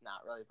dumb. It's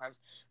not really a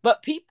premise.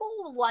 But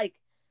people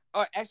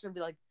are extra be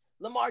like,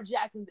 Lamar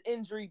Jackson's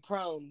injury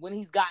prone when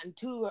he's gotten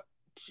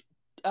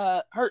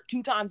hurt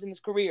 2 times in his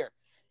career.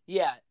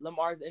 Yeah,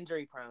 Lamar's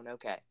injury prone.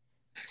 Okay.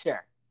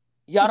 Sure.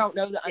 Y'all don't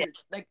know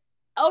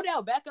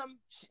Odell Beckham,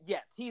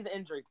 yes, he's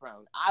injury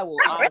prone. I will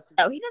honestly...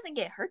 No, he doesn't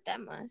get hurt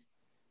that much.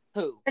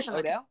 Who?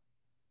 Odell?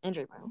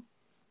 Injury prone.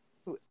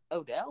 Who?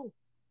 Odell?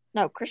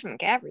 No, Christian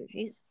McCaffrey.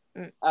 He's...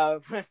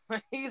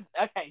 he's...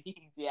 Okay,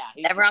 he's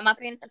never on my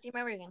fantasy team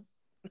ever again.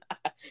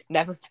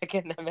 Never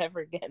picking them ever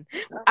again.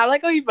 I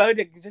like how you both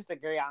just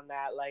agree on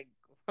that. Like,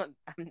 I'm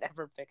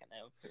never picking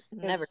him.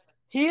 Never.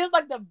 He is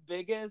like the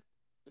biggest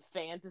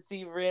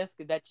fantasy risk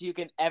that you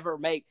can ever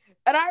make.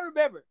 And I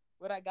remember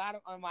when I got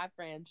him on my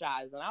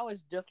franchise, and I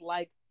was just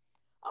like,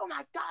 oh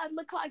my God,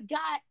 look who I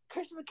got.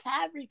 Christian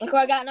McCaffrey. Look who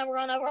I got number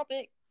 1 overall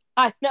pick.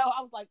 I know.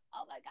 I was like,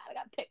 oh my God, I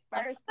got picked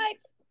first.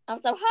 I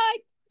was so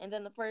hyped. And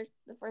then the first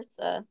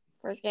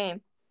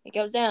game, it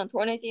goes down.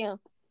 Torn ACL.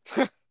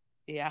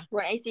 Yeah.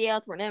 Torn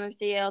ACL, torn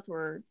MCL,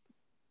 torn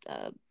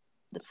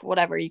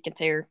whatever you can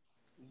tear.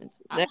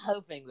 I'm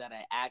hoping that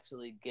I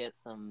actually get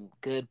some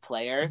good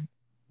players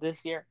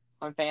this year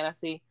on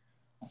fantasy,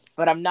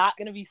 but I'm not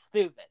going to be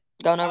stupid.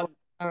 Go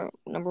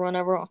number 1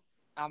 overall.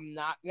 I'm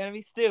not going to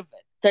be stupid.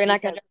 So you're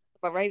not going to draft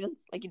about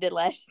Ravens like you did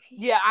last season?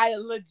 Yeah, I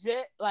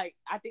legit, I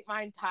think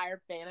my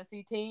entire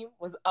fantasy team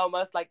was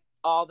almost like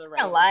all the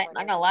Ravens. Not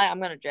gonna lie, I'm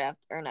going to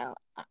draft, or no.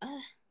 I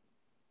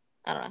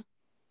don't know.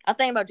 I was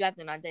thinking about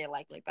drafting Isaiah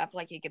Likely, but I feel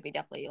like he could be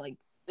definitely,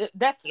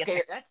 that's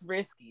scary. That's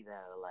risky,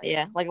 though.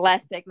 Yeah, like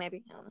last pick,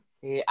 maybe. I don't know.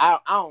 Yeah, I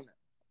don't know.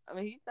 I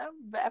mean, he's not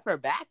bad for a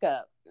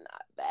backup.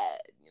 Not bad,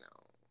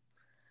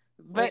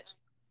 But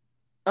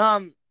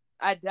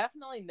I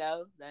definitely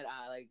know that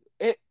I like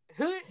it.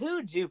 Who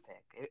would you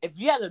pick if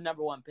you had the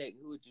number one pick?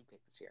 Who would you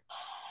pick this year?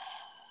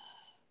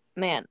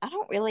 Man, I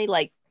don't really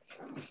like.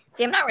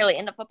 See, I'm not really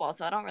into football,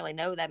 so I don't really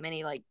know that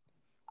many. Like,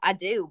 I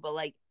do, but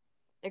like,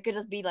 there could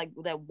just be like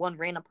that one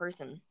random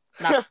person,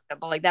 not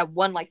but like that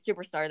one like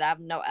superstar that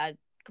I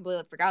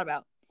completely forgot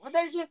about. Well,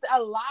 there's just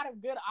a lot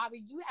of good. I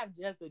mean, you have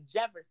Justin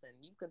Jefferson.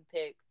 You can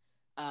pick.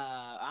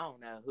 I don't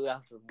know who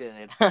else is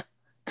good.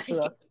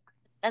 Who else?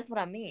 That's what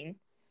I mean.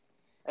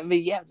 I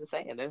mean, yeah, I'm just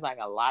saying. There's like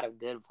a lot of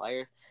good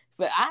players,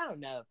 but I don't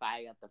know if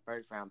I got the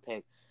first round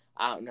pick.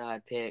 I don't know.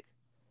 I'd pick.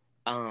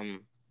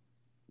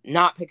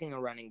 Not picking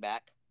a running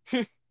back.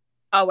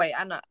 Oh wait,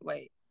 I'm not.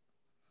 Wait.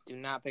 Do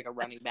not pick a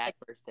running back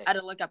first pick. I had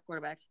to look up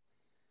quarterbacks.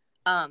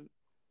 I'm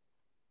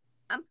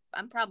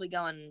probably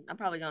going. I'm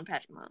probably going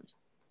Patrick Mahomes.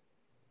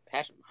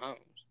 Patrick Mahomes.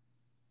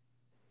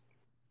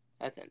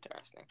 That's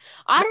interesting.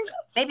 I don't know.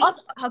 Maybe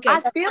also, okay. I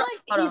So, feel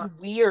like he's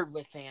weird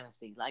with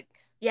fantasy. Like,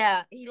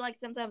 yeah, he like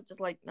sometimes just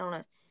like I don't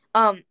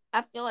know.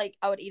 I feel like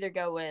I would either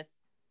go with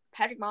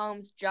Patrick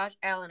Mahomes, Josh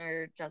Allen,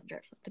 or Justin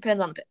Jefferson.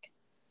 Depends on the pick.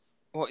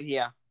 well,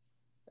 yeah.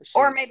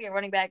 Sure. Or maybe a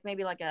running back,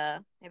 maybe like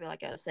a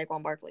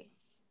Saquon Barkley.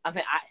 I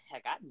mean,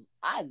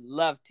 I'd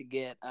love to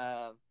get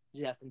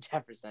Justin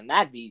Jefferson.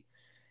 That'd be.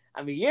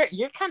 I mean,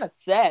 you're kind of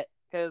set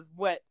because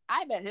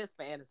I bet his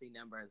fantasy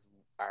numbers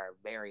are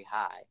very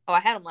high. Oh,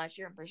 I had him last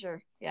year for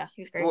sure. Yeah,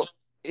 he was great. Well,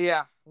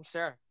 yeah, I'm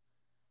sure.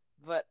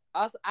 But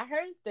also, I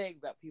heard this thing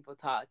about people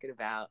talking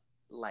about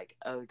like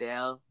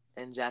Odell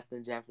and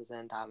Justin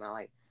Jefferson, talking about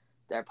like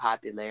their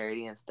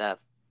popularity and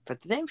stuff.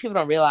 But the thing people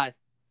don't realize,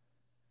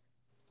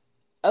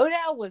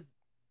 Odell was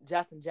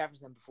Justin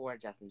Jefferson before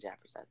Justin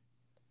Jefferson.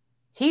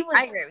 He was.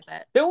 I agree with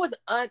that. There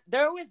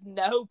was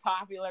no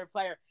popular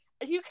player.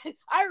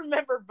 I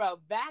remember, bro,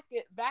 back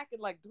in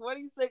like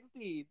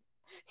 2016,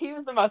 he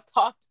was the most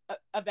talked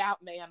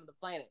about man on the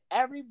planet.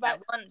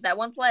 Everybody that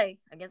one play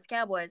against the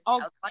Cowboys.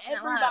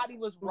 Everybody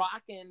was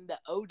rocking the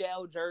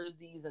Odell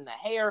jerseys and the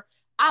hair.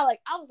 I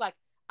was like,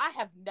 I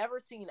have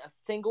never seen a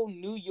single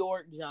New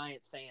York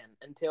Giants fan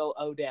until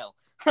Odell.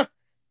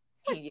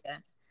 Yeah.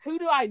 Who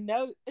do I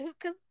know?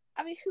 Because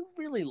I mean, who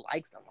really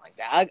likes them like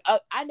that?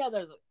 I know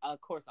there's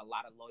of course a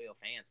lot of loyal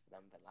fans for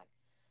them, but like,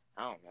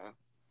 I don't know.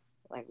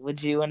 Like,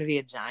 would you want to be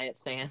a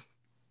Giants fan?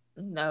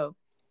 No.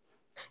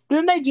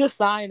 Didn't they just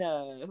sign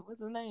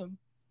what's his name?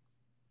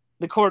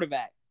 The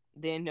quarterback,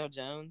 Daniel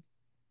Jones.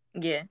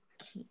 Yeah.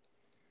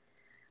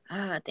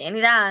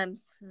 Danny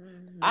Dimes.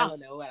 No. I don't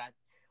know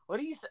what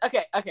do you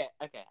okay.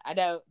 I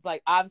know it's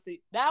like obviously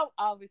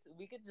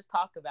we could just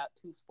talk about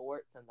two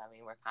sports and I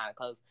mean we're kind of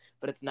close,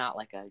 but it's not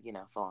like a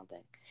full on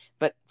thing.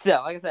 But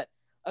still, like I said,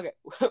 okay,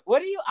 what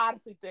do you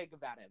honestly think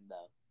about him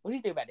though? What do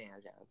you think about Daniel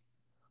Jones?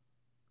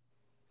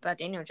 About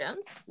Daniel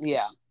Jones?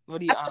 Yeah. What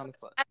do you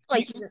honestly? I feel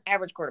like he's an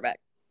average quarterback.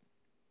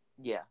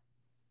 Yeah.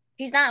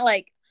 He's not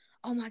like,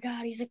 oh my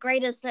god, he's the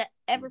greatest to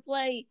ever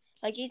play.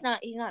 Like he's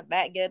not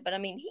that good, but I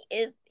mean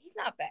he's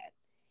not bad.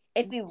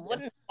 If he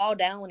wouldn't fall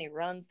down when he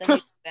runs, then he'd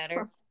be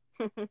better.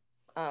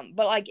 But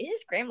like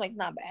his scrambling's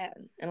not bad,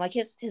 and like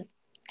his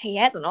he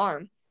has an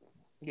arm.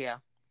 Yeah.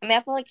 I mean,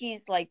 I feel like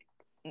he's like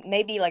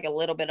maybe like a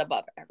little bit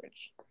above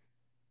average.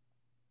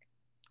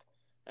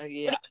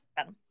 Yeah.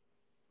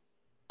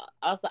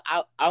 Also,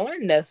 I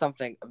want to know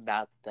something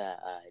about the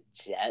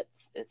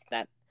Jets. It's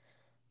that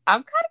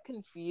I'm kind of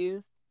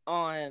confused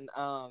on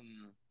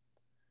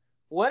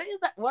what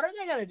are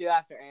they gonna do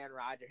after Aaron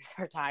Rodgers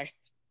retires?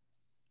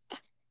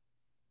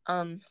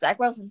 Zach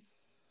Wilson.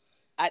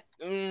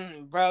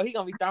 Bro, he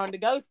gonna be throwing the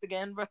ghost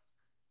again, bro.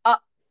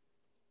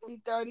 He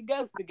throwing the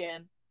ghost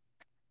again.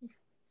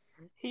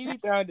 He be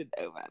throwing to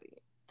nobody.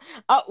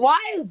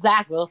 Why is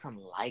Zach Wilson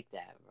like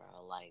that,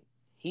 bro? Like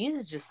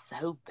he's just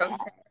so bad.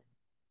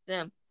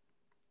 Them.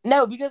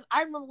 No, because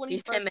I remember when he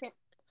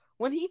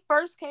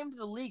first came to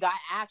the league, I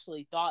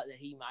actually thought that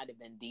he might have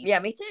been decent. Yeah,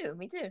 me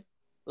too.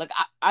 Like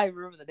I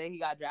remember the day he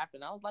got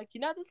drafted, and I was like,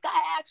 this guy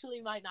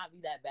actually might not be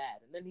that bad.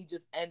 And then he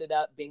just ended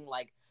up being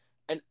like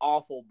an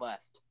awful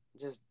bust,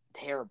 just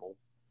terrible.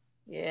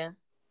 Yeah.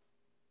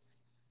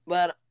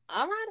 But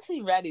I'm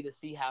honestly ready to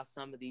see how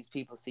some of these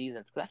people's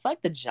seasons, because I feel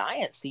like the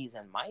Giants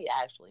season might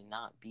actually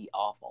not be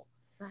awful.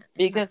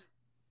 Because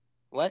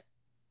what?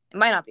 It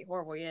might not be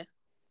horrible, yeah.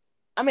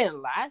 I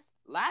mean, last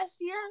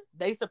year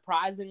they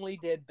surprisingly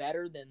did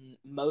better than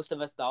most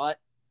of us thought.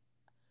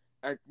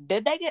 Or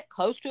did they get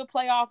close to a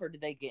playoff, or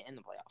did they get in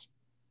the playoffs?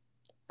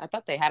 I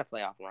thought they had a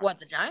playoff run. What,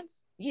 the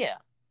Giants? Yeah,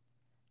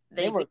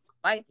 they were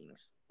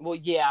Vikings. Well,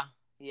 yeah,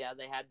 they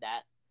had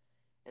that,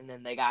 and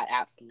then they got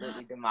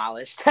absolutely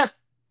demolished.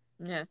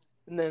 Yeah,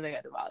 and then they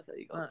got demolished by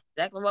the Eagles.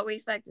 Exactly what we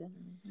expected.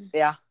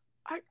 Yeah,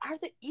 are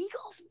the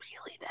Eagles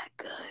really that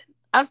good?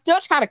 I'm still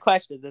trying to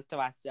question this to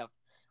myself.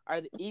 Are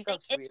the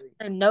Eagles really?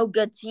 There are no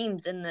good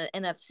teams in the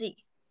NFC.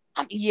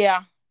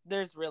 Yeah,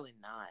 there's really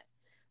not.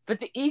 But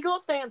the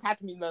Eagles fans have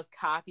to be the most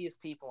cockiest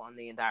people on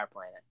the entire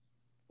planet.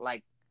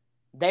 Like,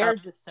 they're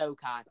just so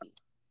cocky.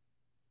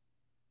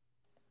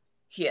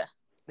 Yeah.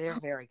 They're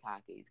very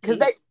cocky because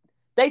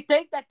they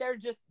think that they're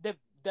just the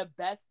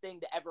best thing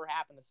to ever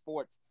happen to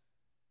sports.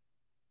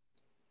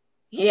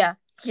 Yeah,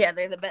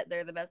 they're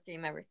the best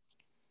team ever.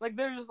 Like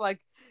they're just like,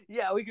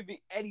 yeah, we could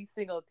beat any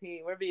single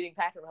team. We're beating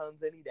Patrick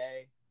Mahomes any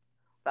day.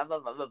 Blah blah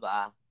blah blah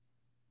blah.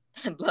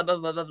 Blah blah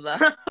blah blah blah.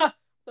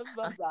 Blah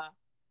blah blah.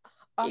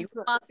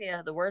 Eagle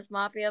Mafia, the worst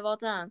mafia of all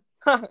time.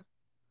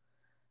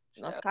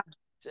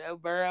 Joe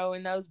Burrow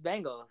and those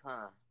Bengals,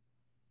 huh?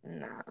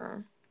 Nah.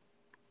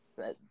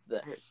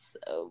 They're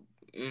so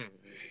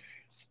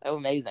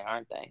amazing,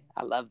 aren't they?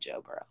 I love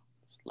Joe Burrow.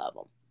 Just love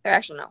them. They're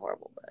actually not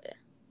horrible, but yeah.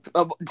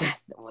 Oh,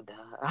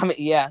 I mean,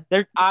 yeah,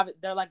 they're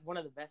like one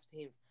of the best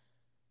teams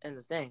in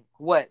the thing.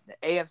 What, the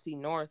AFC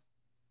North?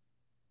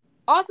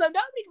 Also,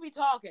 nobody can be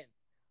talking.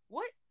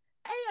 What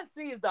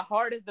AFC is the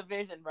hardest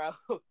division, bro?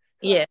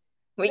 Yeah,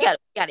 we got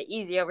it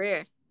easy over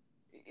here.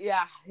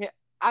 Yeah.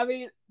 I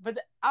mean, but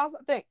I also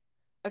think,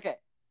 okay,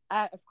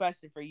 I have a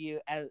question for you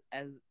as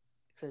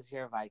since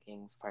you're a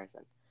Vikings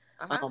person.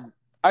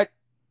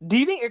 Do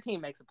you think your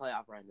team makes a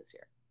playoff run this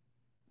year?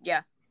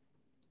 Yeah.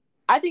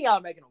 I think y'all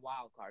are making a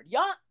wild card.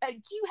 Y'all,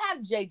 you have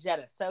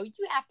JtTalks, so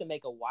you have to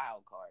make a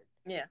wild card.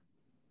 Yeah.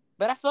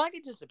 But I feel like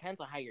it just depends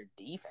on how your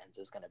defense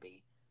is going to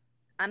be.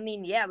 I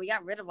mean, yeah, we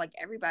got rid of like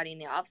everybody in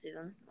the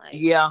offseason. Like,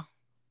 yeah.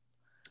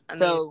 I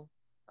mean,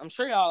 I'm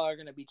sure y'all are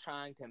going to be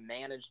trying to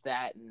manage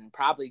that and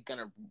probably going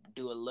to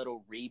do a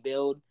little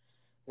rebuild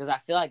because I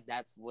feel like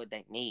that's what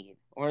they need.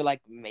 Or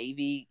like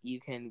maybe you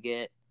can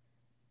get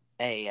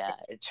a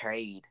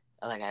trade,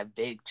 like a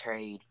big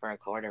trade for a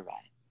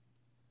quarterback.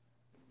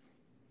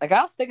 Like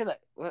I was thinking,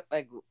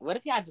 what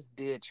if y'all just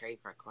do a trade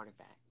for a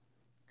quarterback?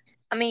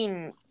 I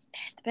mean,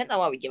 it depends on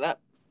what we give up.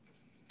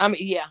 I mean,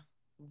 yeah,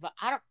 but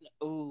I don't.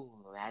 Ooh,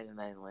 imagine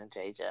they win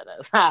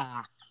JtTalks.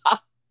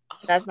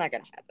 That's not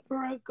gonna happen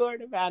for a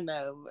quarterback. I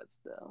know, but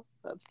still,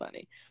 that's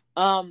funny.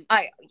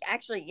 I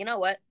actually, you know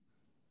what?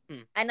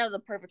 I know the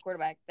perfect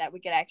quarterback that we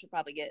could actually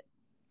probably get.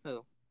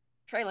 Who?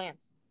 Trey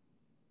Lance.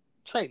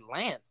 Trey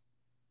Lance.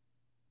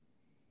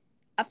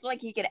 I feel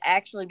like he could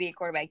actually be a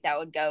quarterback that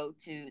would go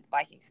to the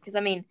Vikings. Because, I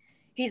mean,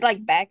 he's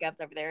like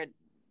backups over there at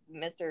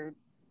Mr.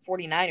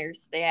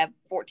 49ers. They have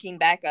 14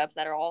 backups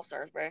that are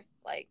all-stars, bro.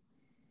 Like,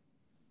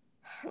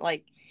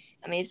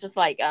 I mean, it's just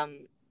like, I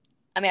mean,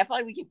 I feel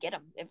like we could get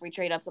him if we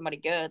trade up somebody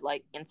good,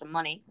 like, and some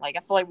money. Like, I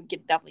feel like we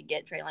could definitely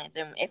get Trey Lance.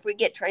 And if we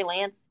get Trey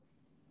Lance,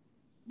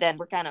 then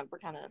we're kind of.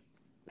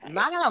 I'm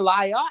not going to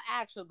lie. Y'all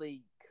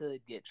actually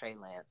could get Trey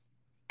Lance.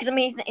 Because, I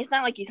mean, it's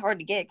not like he's hard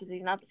to get because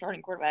he's not the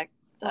starting quarterback.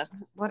 So.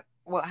 What?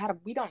 Well,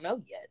 we don't know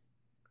yet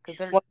because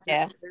they're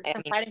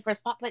still fighting for a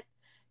spot. But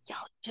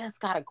y'all just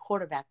got a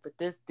quarterback, but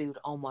this dude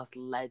almost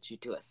led you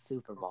to a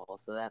Super Bowl,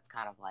 so that's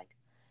kind of like.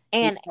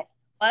 And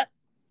what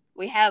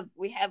we have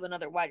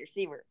another wide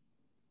receiver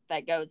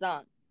that goes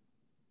on.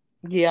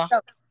 Yeah.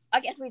 So I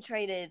guess we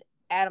traded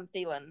Adam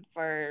Thielen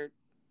for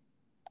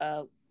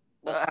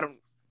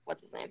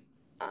what's his name?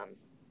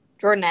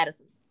 Jordan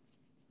Addison.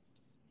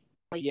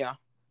 Yeah.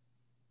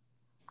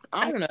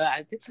 I don't know. I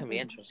think it's gonna be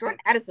interesting. Jordan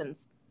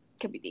Addison's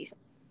could be decent.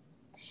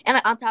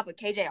 And on top of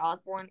KJ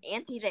Osborne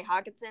and TJ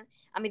Hawkinson,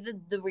 I mean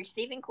the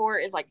receiving core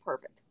is like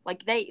perfect.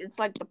 Like it's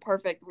like the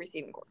perfect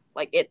receiving core.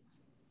 Like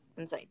it's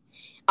insane.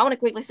 I want to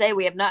quickly say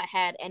we have not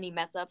had any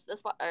mess ups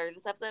this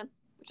episode,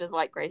 which is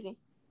like crazy.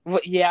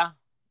 Well, yeah,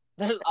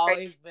 there's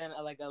always been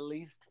like at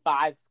least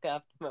 5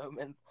 scuffed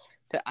moments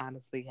to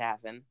honestly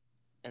happen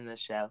in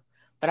this show.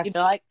 But I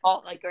feel like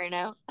right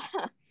now.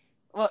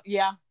 Well,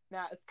 yeah,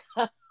 now it's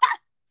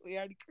we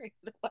already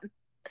created one.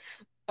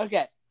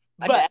 Okay,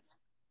 but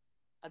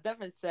I'll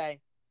definitely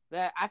say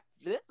that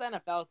this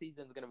NFL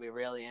season is going to be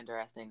really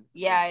interesting.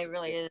 Yeah, it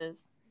really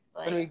is.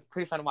 It's going to be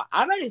pretty fun to watch.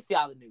 I'm ready to see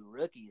all the new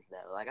rookies,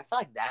 though. Like, I feel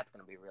like that's going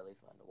to be really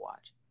fun to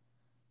watch.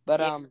 But,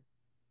 yeah.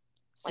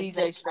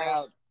 CJ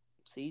Stroud.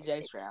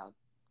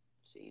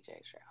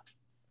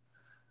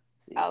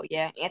 Oh,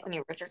 yeah,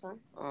 Anthony Richardson.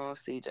 Oh,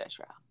 CJ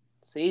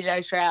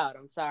Stroud,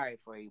 I'm sorry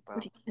for you,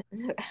 bro.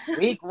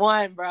 Week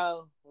 1,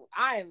 bro.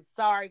 I am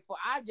sorry for.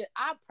 I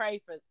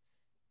pray for.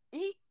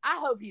 I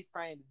hope he's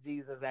praying to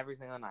Jesus every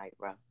single night,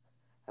 bro,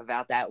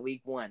 about that week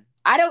 1.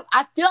 I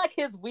feel like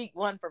his week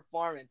 1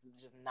 performance is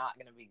just not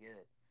gonna be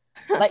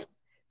good. Like,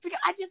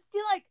 I just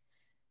feel like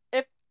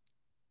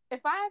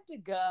if I have to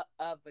go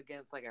up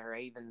against like a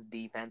Ravens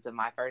defense in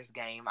my first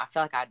game, I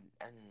feel like I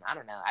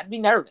don't know, I'd be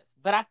nervous.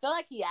 But I feel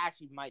like he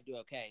actually might do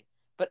okay.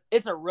 But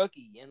it's a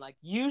rookie, and like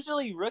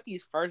usually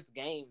rookies' first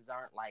games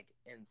aren't like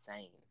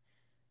insane.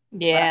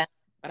 Yeah.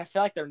 But I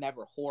feel like they're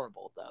never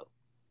horrible though.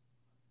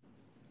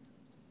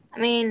 I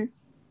mean,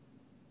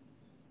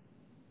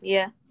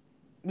 yeah.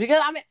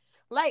 Because I mean,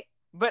 like,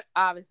 but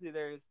obviously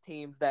there's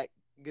teams that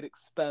get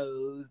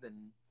exposed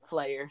and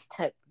players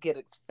that get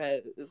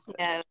exposed.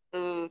 Yeah,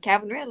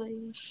 Calvin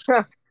Ridley.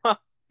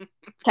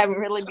 Calvin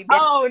Ridley be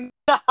better. Oh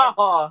no!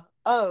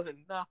 Oh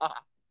no!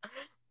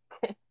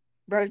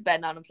 Bro's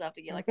betting on himself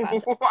to get like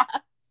 5.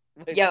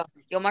 Yo,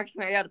 Marcus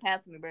Mariota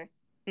pass me, bro.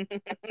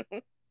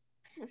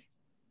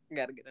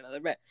 Gotta get another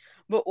bet.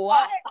 But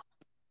what?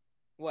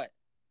 What?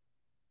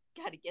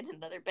 Gotta get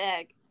another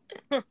bag.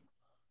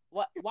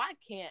 What? Why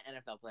can't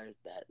NFL players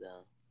bet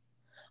though?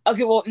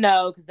 Okay, well,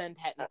 no, because then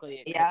technically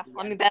it Yeah, could be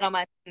let me bet on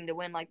my team to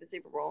win like the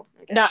Super Bowl.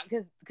 Okay. No,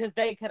 because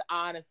they could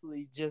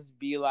honestly just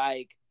be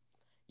like,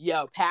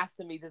 "Yo, pass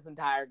to me this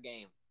entire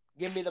game.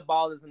 Give me the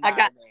ball this entire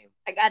game.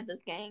 I got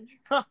this, gang.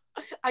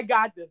 I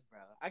got this, bro.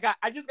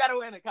 I just gotta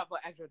win a couple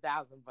extra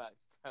 $1,000, bro.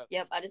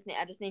 Yep, I just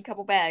need a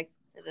couple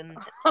bags, and then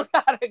I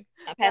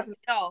pass them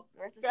it all.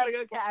 The rest of the gotta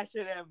season. go cash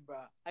it in, bro.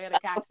 I gotta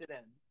cash it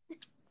in.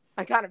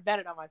 I kind of bet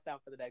it on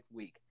myself for the next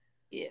week.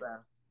 Yeah. So,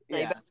 So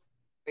yeah.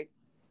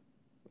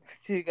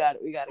 We gotta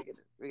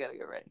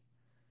get ready.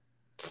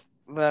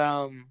 But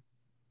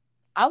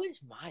I wish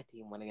my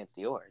team went against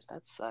yours.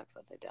 That sucks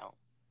that they don't.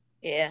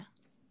 Yeah.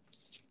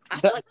 I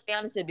feel like, to be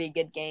honest, it'd be a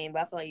good game,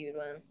 but I feel like you'd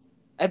win.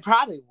 It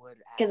probably would.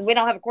 Because we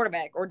don't have a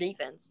quarterback or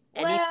defense.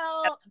 And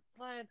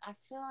but I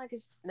feel like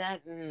it's not.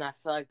 I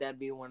feel like that'd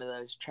be one of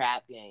those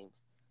trap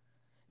games.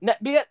 No,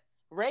 because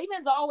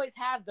Ravens always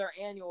have their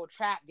annual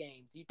trap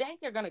games. You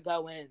think they're gonna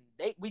go in?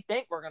 We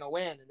think we're gonna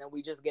win, and then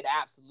we just get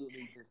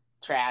absolutely just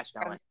trashed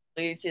on.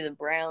 You see the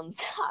Browns,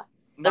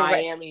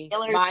 Miami.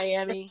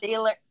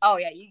 Steelers. Oh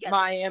yeah, you got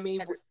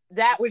Miami.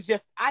 That was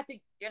just. I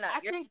think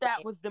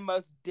that was the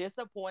most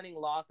disappointing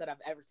loss that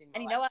I've ever seen.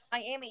 And you know what?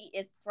 Miami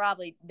is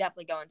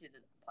definitely going to the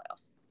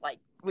playoffs. Like,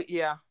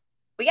 yeah,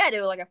 we gotta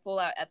do like a full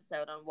out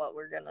episode on what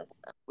we're gonna.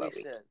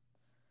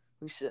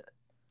 We should.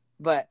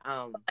 But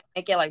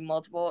make it like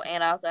multiple,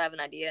 and I also have an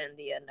idea in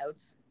the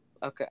notes.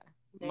 Okay,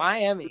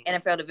 Miami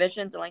NFL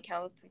divisions and like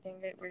how we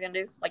think we're gonna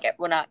do. Like,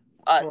 we're not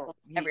us.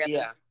 Every other.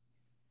 Yeah.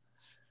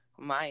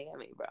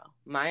 Miami, bro.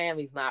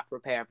 Miami's not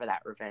prepared for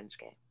that revenge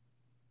game.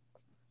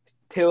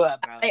 Tua,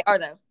 bro. They are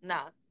though.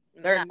 Nah.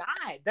 They're not.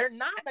 They're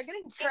not. They're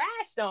getting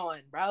trashed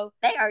on, bro.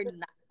 They are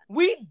not.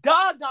 We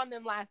dogged on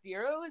them last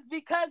year. It was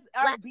because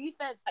our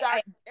defense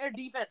their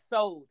defense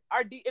sold.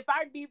 If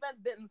our defense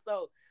didn't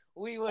sold,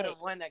 we would have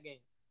won that game.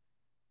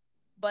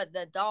 But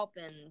the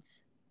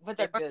Dolphins,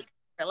 they're good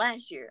for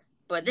last year.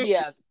 But this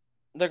year,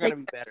 they're gonna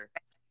be better.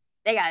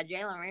 They got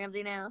Jalen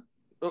Ramsey now.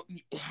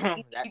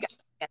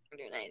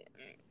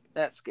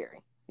 That's scary.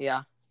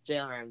 Yeah,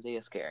 Jalen Ramsey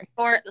is scary.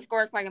 The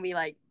score is probably gonna be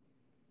like.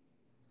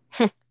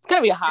 It's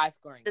gonna be a high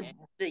scoring game.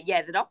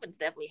 The Dolphins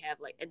definitely have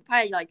it's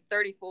probably like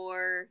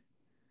 34,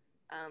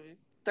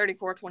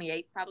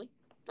 34-28 probably.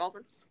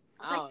 Dolphins.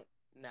 Oh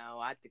no,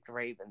 I think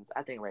Ravens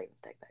take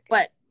that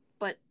game.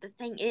 But the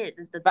thing is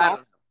the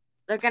Dolphins,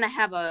 they're gonna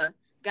have a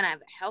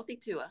healthy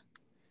Tua.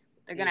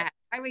 They're gonna have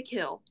Tyreek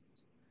Hill,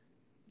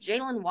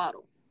 Jalen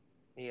Waddle.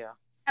 Yeah.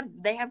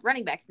 They have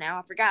running backs now.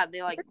 I forgot. They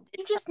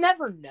you just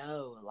never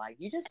know. Like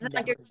you just never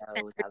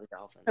know with how the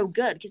Dolphins. So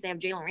good because they have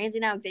Jalen Ramsey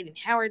now, Xavier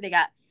Howard. They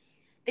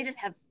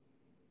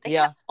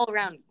have all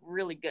around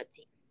really good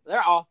team.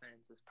 Their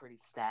offense is pretty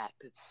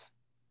stacked. It's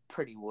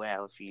pretty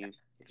well if you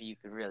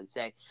could really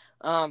say.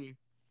 I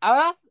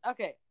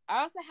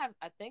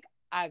think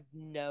I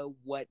know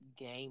what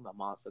game I'm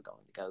also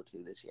going to go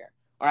to this year,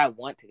 or I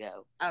want to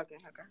go. Okay.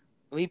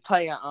 We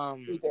play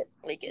Leak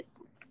it.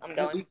 I'm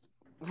going.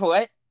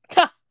 What?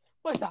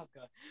 What's up,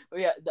 good? Well,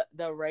 yeah,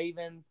 the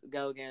Ravens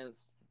go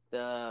against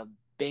the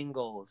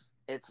Bengals.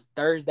 It's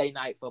Thursday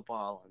night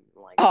football,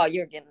 and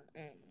you're getting.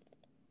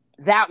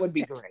 That would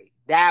be great.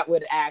 That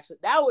would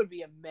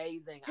be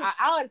amazing. I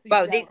want to see.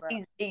 Bro,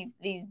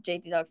 these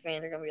JtTalks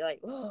fans are gonna be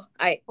like, "Oh, all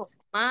right,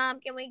 Mom,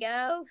 can we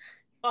go?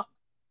 I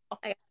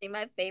gotta see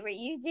my favorite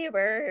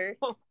YouTuber."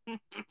 I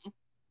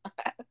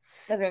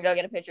was gonna go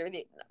get a picture with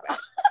you.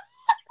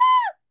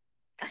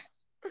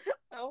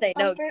 Say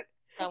no.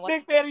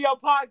 Big fan of your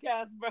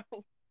podcast, bro.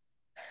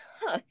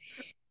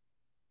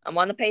 I'm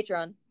on the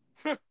Patreon.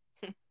 All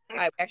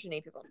right, we actually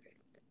need people on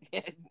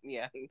the Patreon.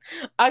 Yeah.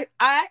 I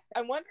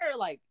wonder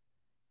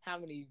how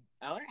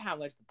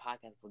much the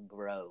podcast would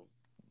grow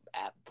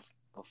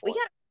before. We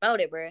gotta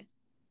promote it, bro.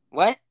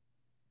 What?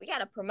 We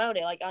gotta promote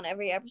it. Like on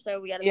every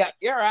episode, we gotta. Yeah,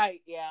 you're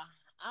right. Yeah.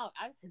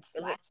 I've been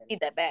slacking. We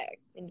need that bag.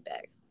 We need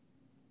bags.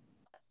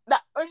 No,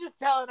 we're just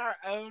telling our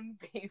own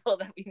people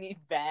that we need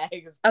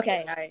bags.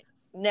 Okay, all right.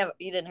 Never,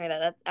 you didn't hear that.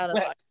 That's out of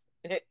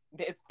the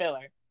It's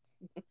filler.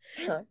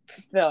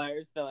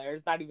 It's filler.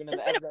 It's not even an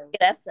episode. It's been a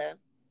good episode.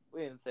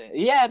 We didn't say it.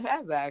 Yeah, it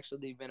has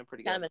actually been a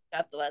pretty good. Kind of been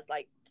tough the last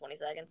 20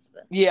 seconds.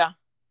 But. Yeah,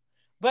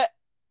 but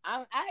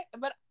I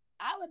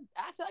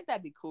feel like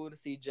that'd be cool to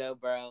see Joe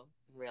Burrow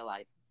in real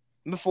life.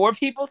 Before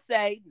people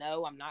say,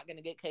 no, I'm not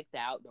gonna get kicked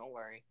out. Don't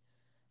worry,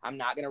 I'm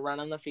not gonna run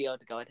on the field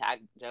to go attack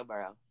Joe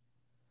Burrow.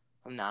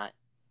 I'm not.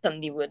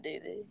 Something you would do,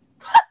 dude.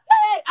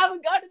 I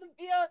would go to the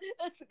field.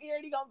 The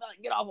security gonna be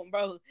like, "Get off him,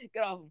 bro.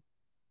 Get off him.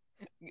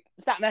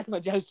 Stop messing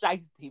with Joe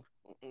Shiesty."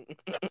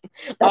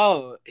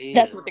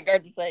 That's what the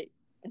guards would say.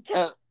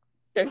 Joe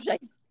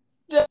Shiesty.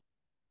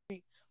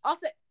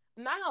 Also,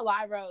 not gonna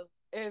lie, bro.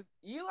 If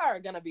you are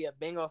gonna be a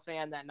Bengals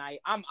fan that night,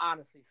 I'm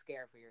honestly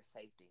scared for your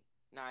safety.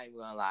 Not even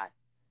gonna lie.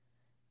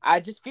 I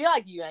just feel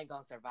like you ain't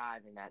gonna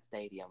survive in that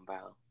stadium,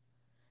 bro.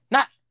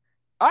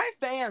 Our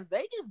fans,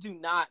 they just do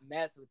not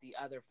mess with the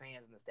other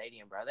fans in the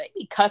stadium, bro. They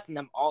be cussing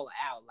them all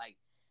out.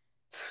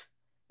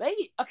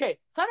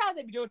 Sometimes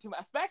they be doing too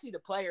much, especially the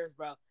players,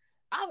 bro.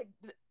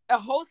 a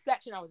whole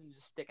section I was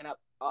just sticking up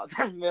all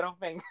their middle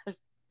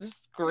fingers,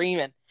 just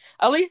screaming.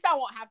 At least I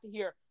won't have to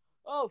hear,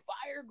 "Oh,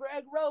 fire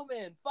Greg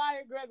Roman,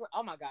 fire Greg."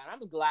 Oh my God,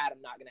 I'm glad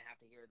I'm not gonna have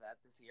to hear that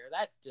this year.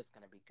 That's just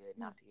gonna be good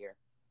not to hear.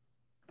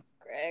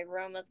 Greg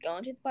Roman's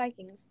going to the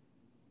Vikings.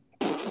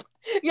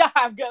 Yeah,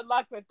 have good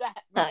luck with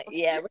that.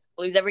 Yeah, we're gonna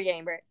lose every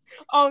game, bro.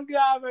 Oh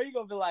God, bro, you're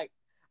gonna be like,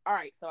 all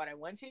right, so what I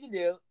want you to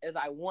do is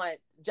I want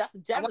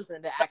Justin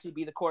Jefferson to actually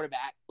be the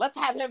quarterback. Let's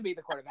have him be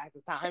the quarterback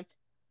this time.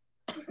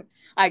 All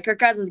right, Kirk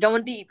Cousins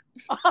going deep.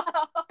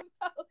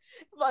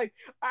 Like,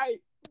 all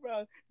right,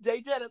 bro,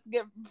 JJ, let's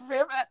get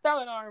prepared for that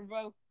throwing arm,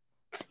 bro.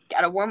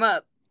 Gotta warm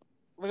up.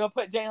 We're gonna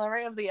put Jalen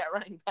Ramsey at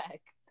running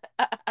back.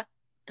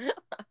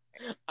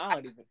 I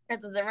don't even.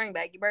 Cousins at running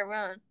back. You better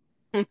run.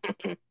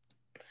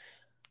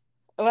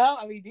 Well,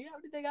 I mean, do you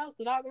have anything else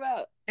to talk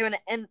about? Doing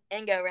an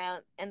end go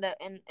round and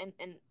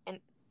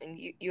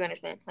you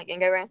understand, like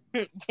end go round.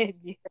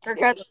 Kirk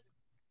Cousins.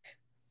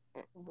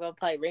 We'll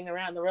play Ring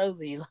Around the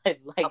Rosie like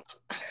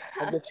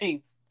the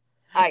Chiefs.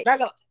 All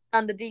right,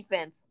 on the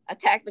defense,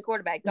 attack the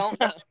quarterback. Don't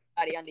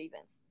anybody on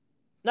defense.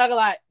 Not gonna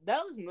lie,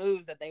 those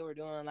moves that they were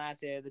doing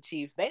last year, the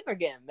Chiefs, they were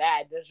getting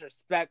mad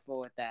disrespectful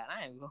with that.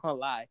 I ain't gonna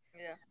lie.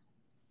 Yeah.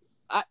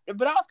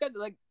 But I was kind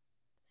of like,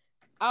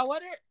 I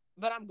wonder,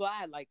 but I'm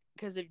glad, like,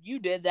 because if you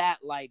did that,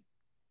 like,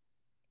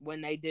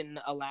 when they didn't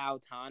allow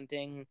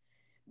taunting,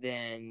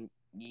 then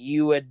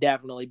you would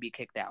definitely be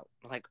kicked out.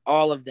 Like,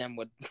 all of them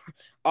would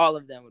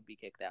be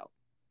kicked out.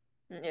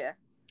 Yeah.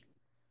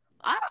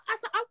 I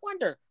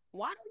wonder,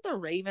 why don't the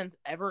Ravens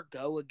ever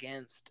go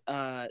against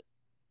the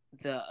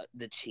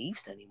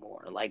Chiefs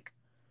anymore? Like,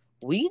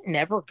 we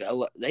never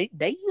go. They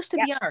used to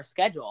be on our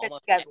schedule.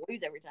 Almost. You guys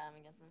lose every time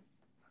against them.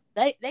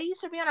 They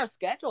used to be on our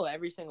schedule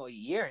every single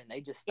year, and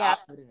they just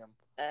stopped putting them.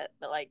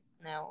 But like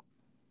now.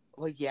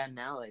 Well, yeah,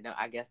 now they don't.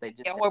 I guess they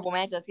just horrible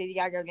matchups because you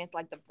gotta go against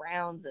like the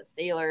Browns, the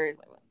Steelers.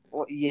 Like,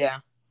 well, yeah.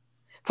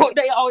 But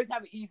they always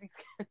have an easy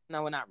schedule.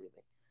 No, not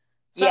really.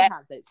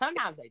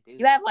 Sometimes they do.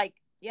 You have like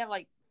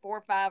 4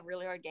 or 5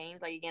 really hard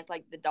games, like against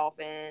like the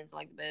Dolphins,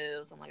 like the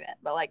Bills, something like that.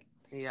 But like,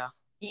 yeah,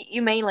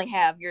 you mainly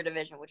have your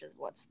division, which is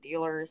what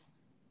Steelers,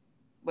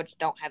 which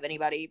don't have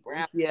anybody.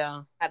 Browns,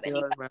 yeah, have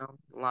Steelers, Browns,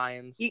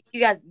 Lions. You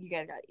guys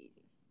got it easy.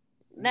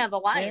 Now the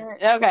Lions.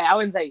 Yeah, okay, I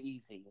wouldn't say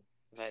easy, but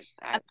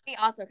we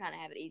also kind of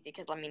have it easy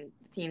because I mean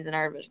the teams in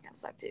our division kind of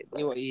suck too.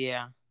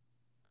 Yeah,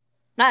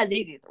 not as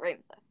easy as the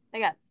Ravens though. They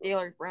got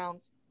Steelers,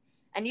 Browns,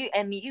 and you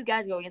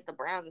guys go against the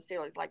Browns and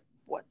Steelers like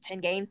what 10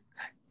 games.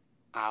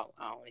 I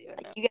don't even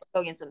know. You guys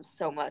go against them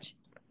so much.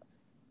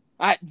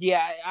 I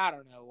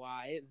don't know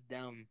why. It's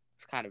dumb.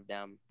 It's kind of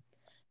dumb.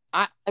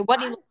 What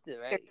do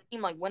your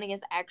team like winning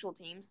against actual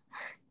teams?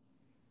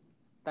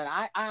 But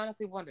I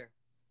honestly wonder,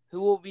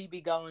 who will we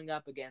be going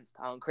up against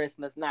on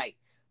Christmas night?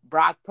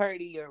 Brock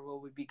Purdy, or will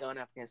we be going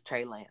up against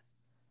Trey Lance?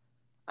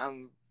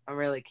 I'm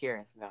really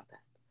curious about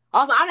that.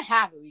 Also, I'm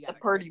happy we got a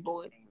Purdy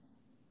boy.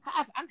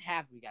 I'm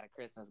happy we got a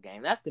Christmas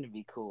game. That's gonna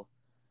be cool.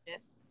 Yeah.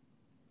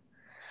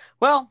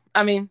 Well,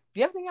 I mean, do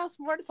you have anything else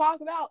more to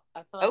talk about?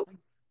 I feel like,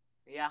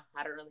 yeah,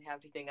 I don't really have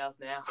anything else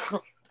now.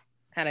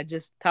 Kind of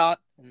just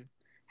talked and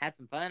had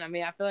some fun. I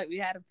mean, I feel like we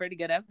had a pretty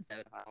good episode,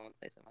 if I want to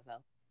say so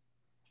myself.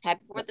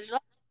 Happy 4th of July.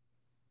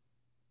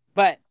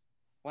 But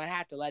what I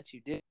have to let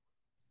you do,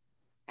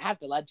 I have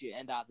to let you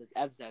end off this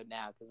episode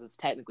now because it's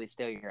technically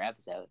still your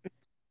episode.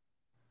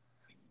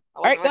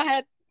 All right, go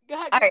ahead.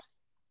 All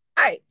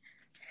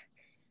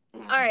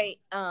right.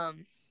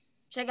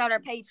 Check out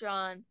our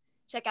Patreon.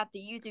 Check out the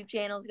YouTube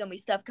channel. There's gonna be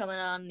stuff coming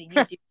on the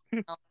YouTube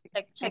channel.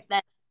 Check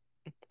that.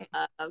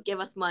 Give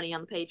us money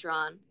on the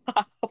Patreon.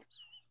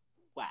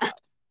 Wow.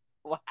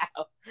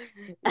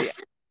 Yeah.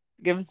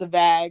 Give us a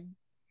bag.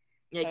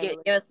 Yeah,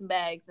 give us some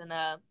bags and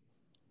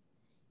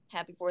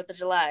happy 4th of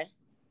July.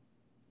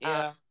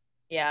 Yeah.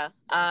 Yeah.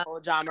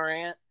 John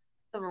Morant.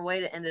 Some way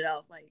to end it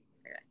off. Like,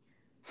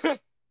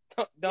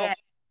 don't.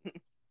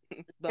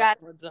 Subscribe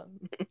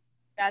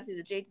to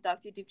the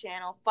JtTalks YouTube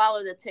channel.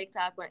 Follow the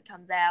TikTok when it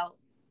comes out.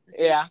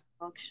 Yeah.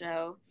 Talk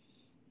show.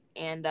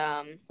 And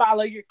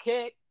follow your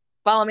Kick.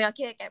 Follow me on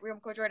Kick at Real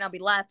McCoy Jordan. I'll be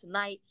live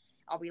tonight.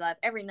 I'll be live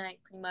every night,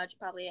 pretty much,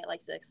 probably at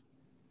like 6.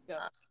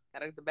 Yeah.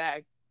 Gotta get the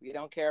bag. We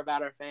don't care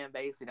about our fan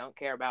base. We don't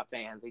care about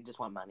fans. We just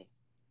want money.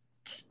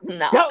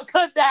 No. Don't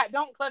clip that.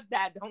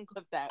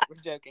 We're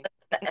joking.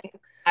 All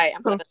right,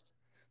 I'm clipping.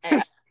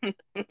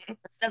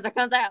 As it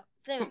comes out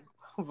soon.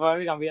 Boy,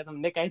 we're gonna be at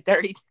them Nick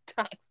 830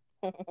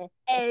 TikToks.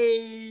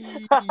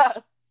 Hey.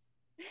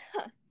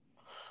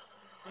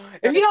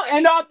 If you don't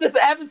end off this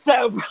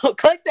episode, bro,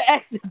 click the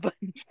exit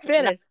button.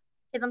 Finish.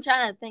 Because I'm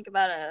trying to think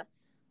about a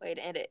way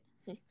to end it.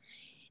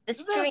 This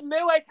is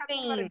Midway trying to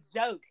think about a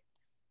joke.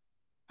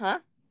 Huh?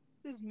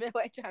 This is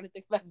Midway trying to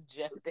think about a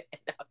joke to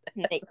end off that.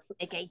 Nick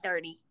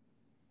 830.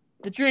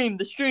 The dream,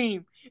 the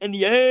stream, and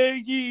the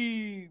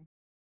A-team.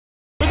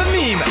 The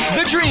meme,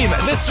 the dream,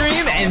 the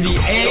stream, and the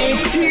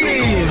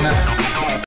A-team.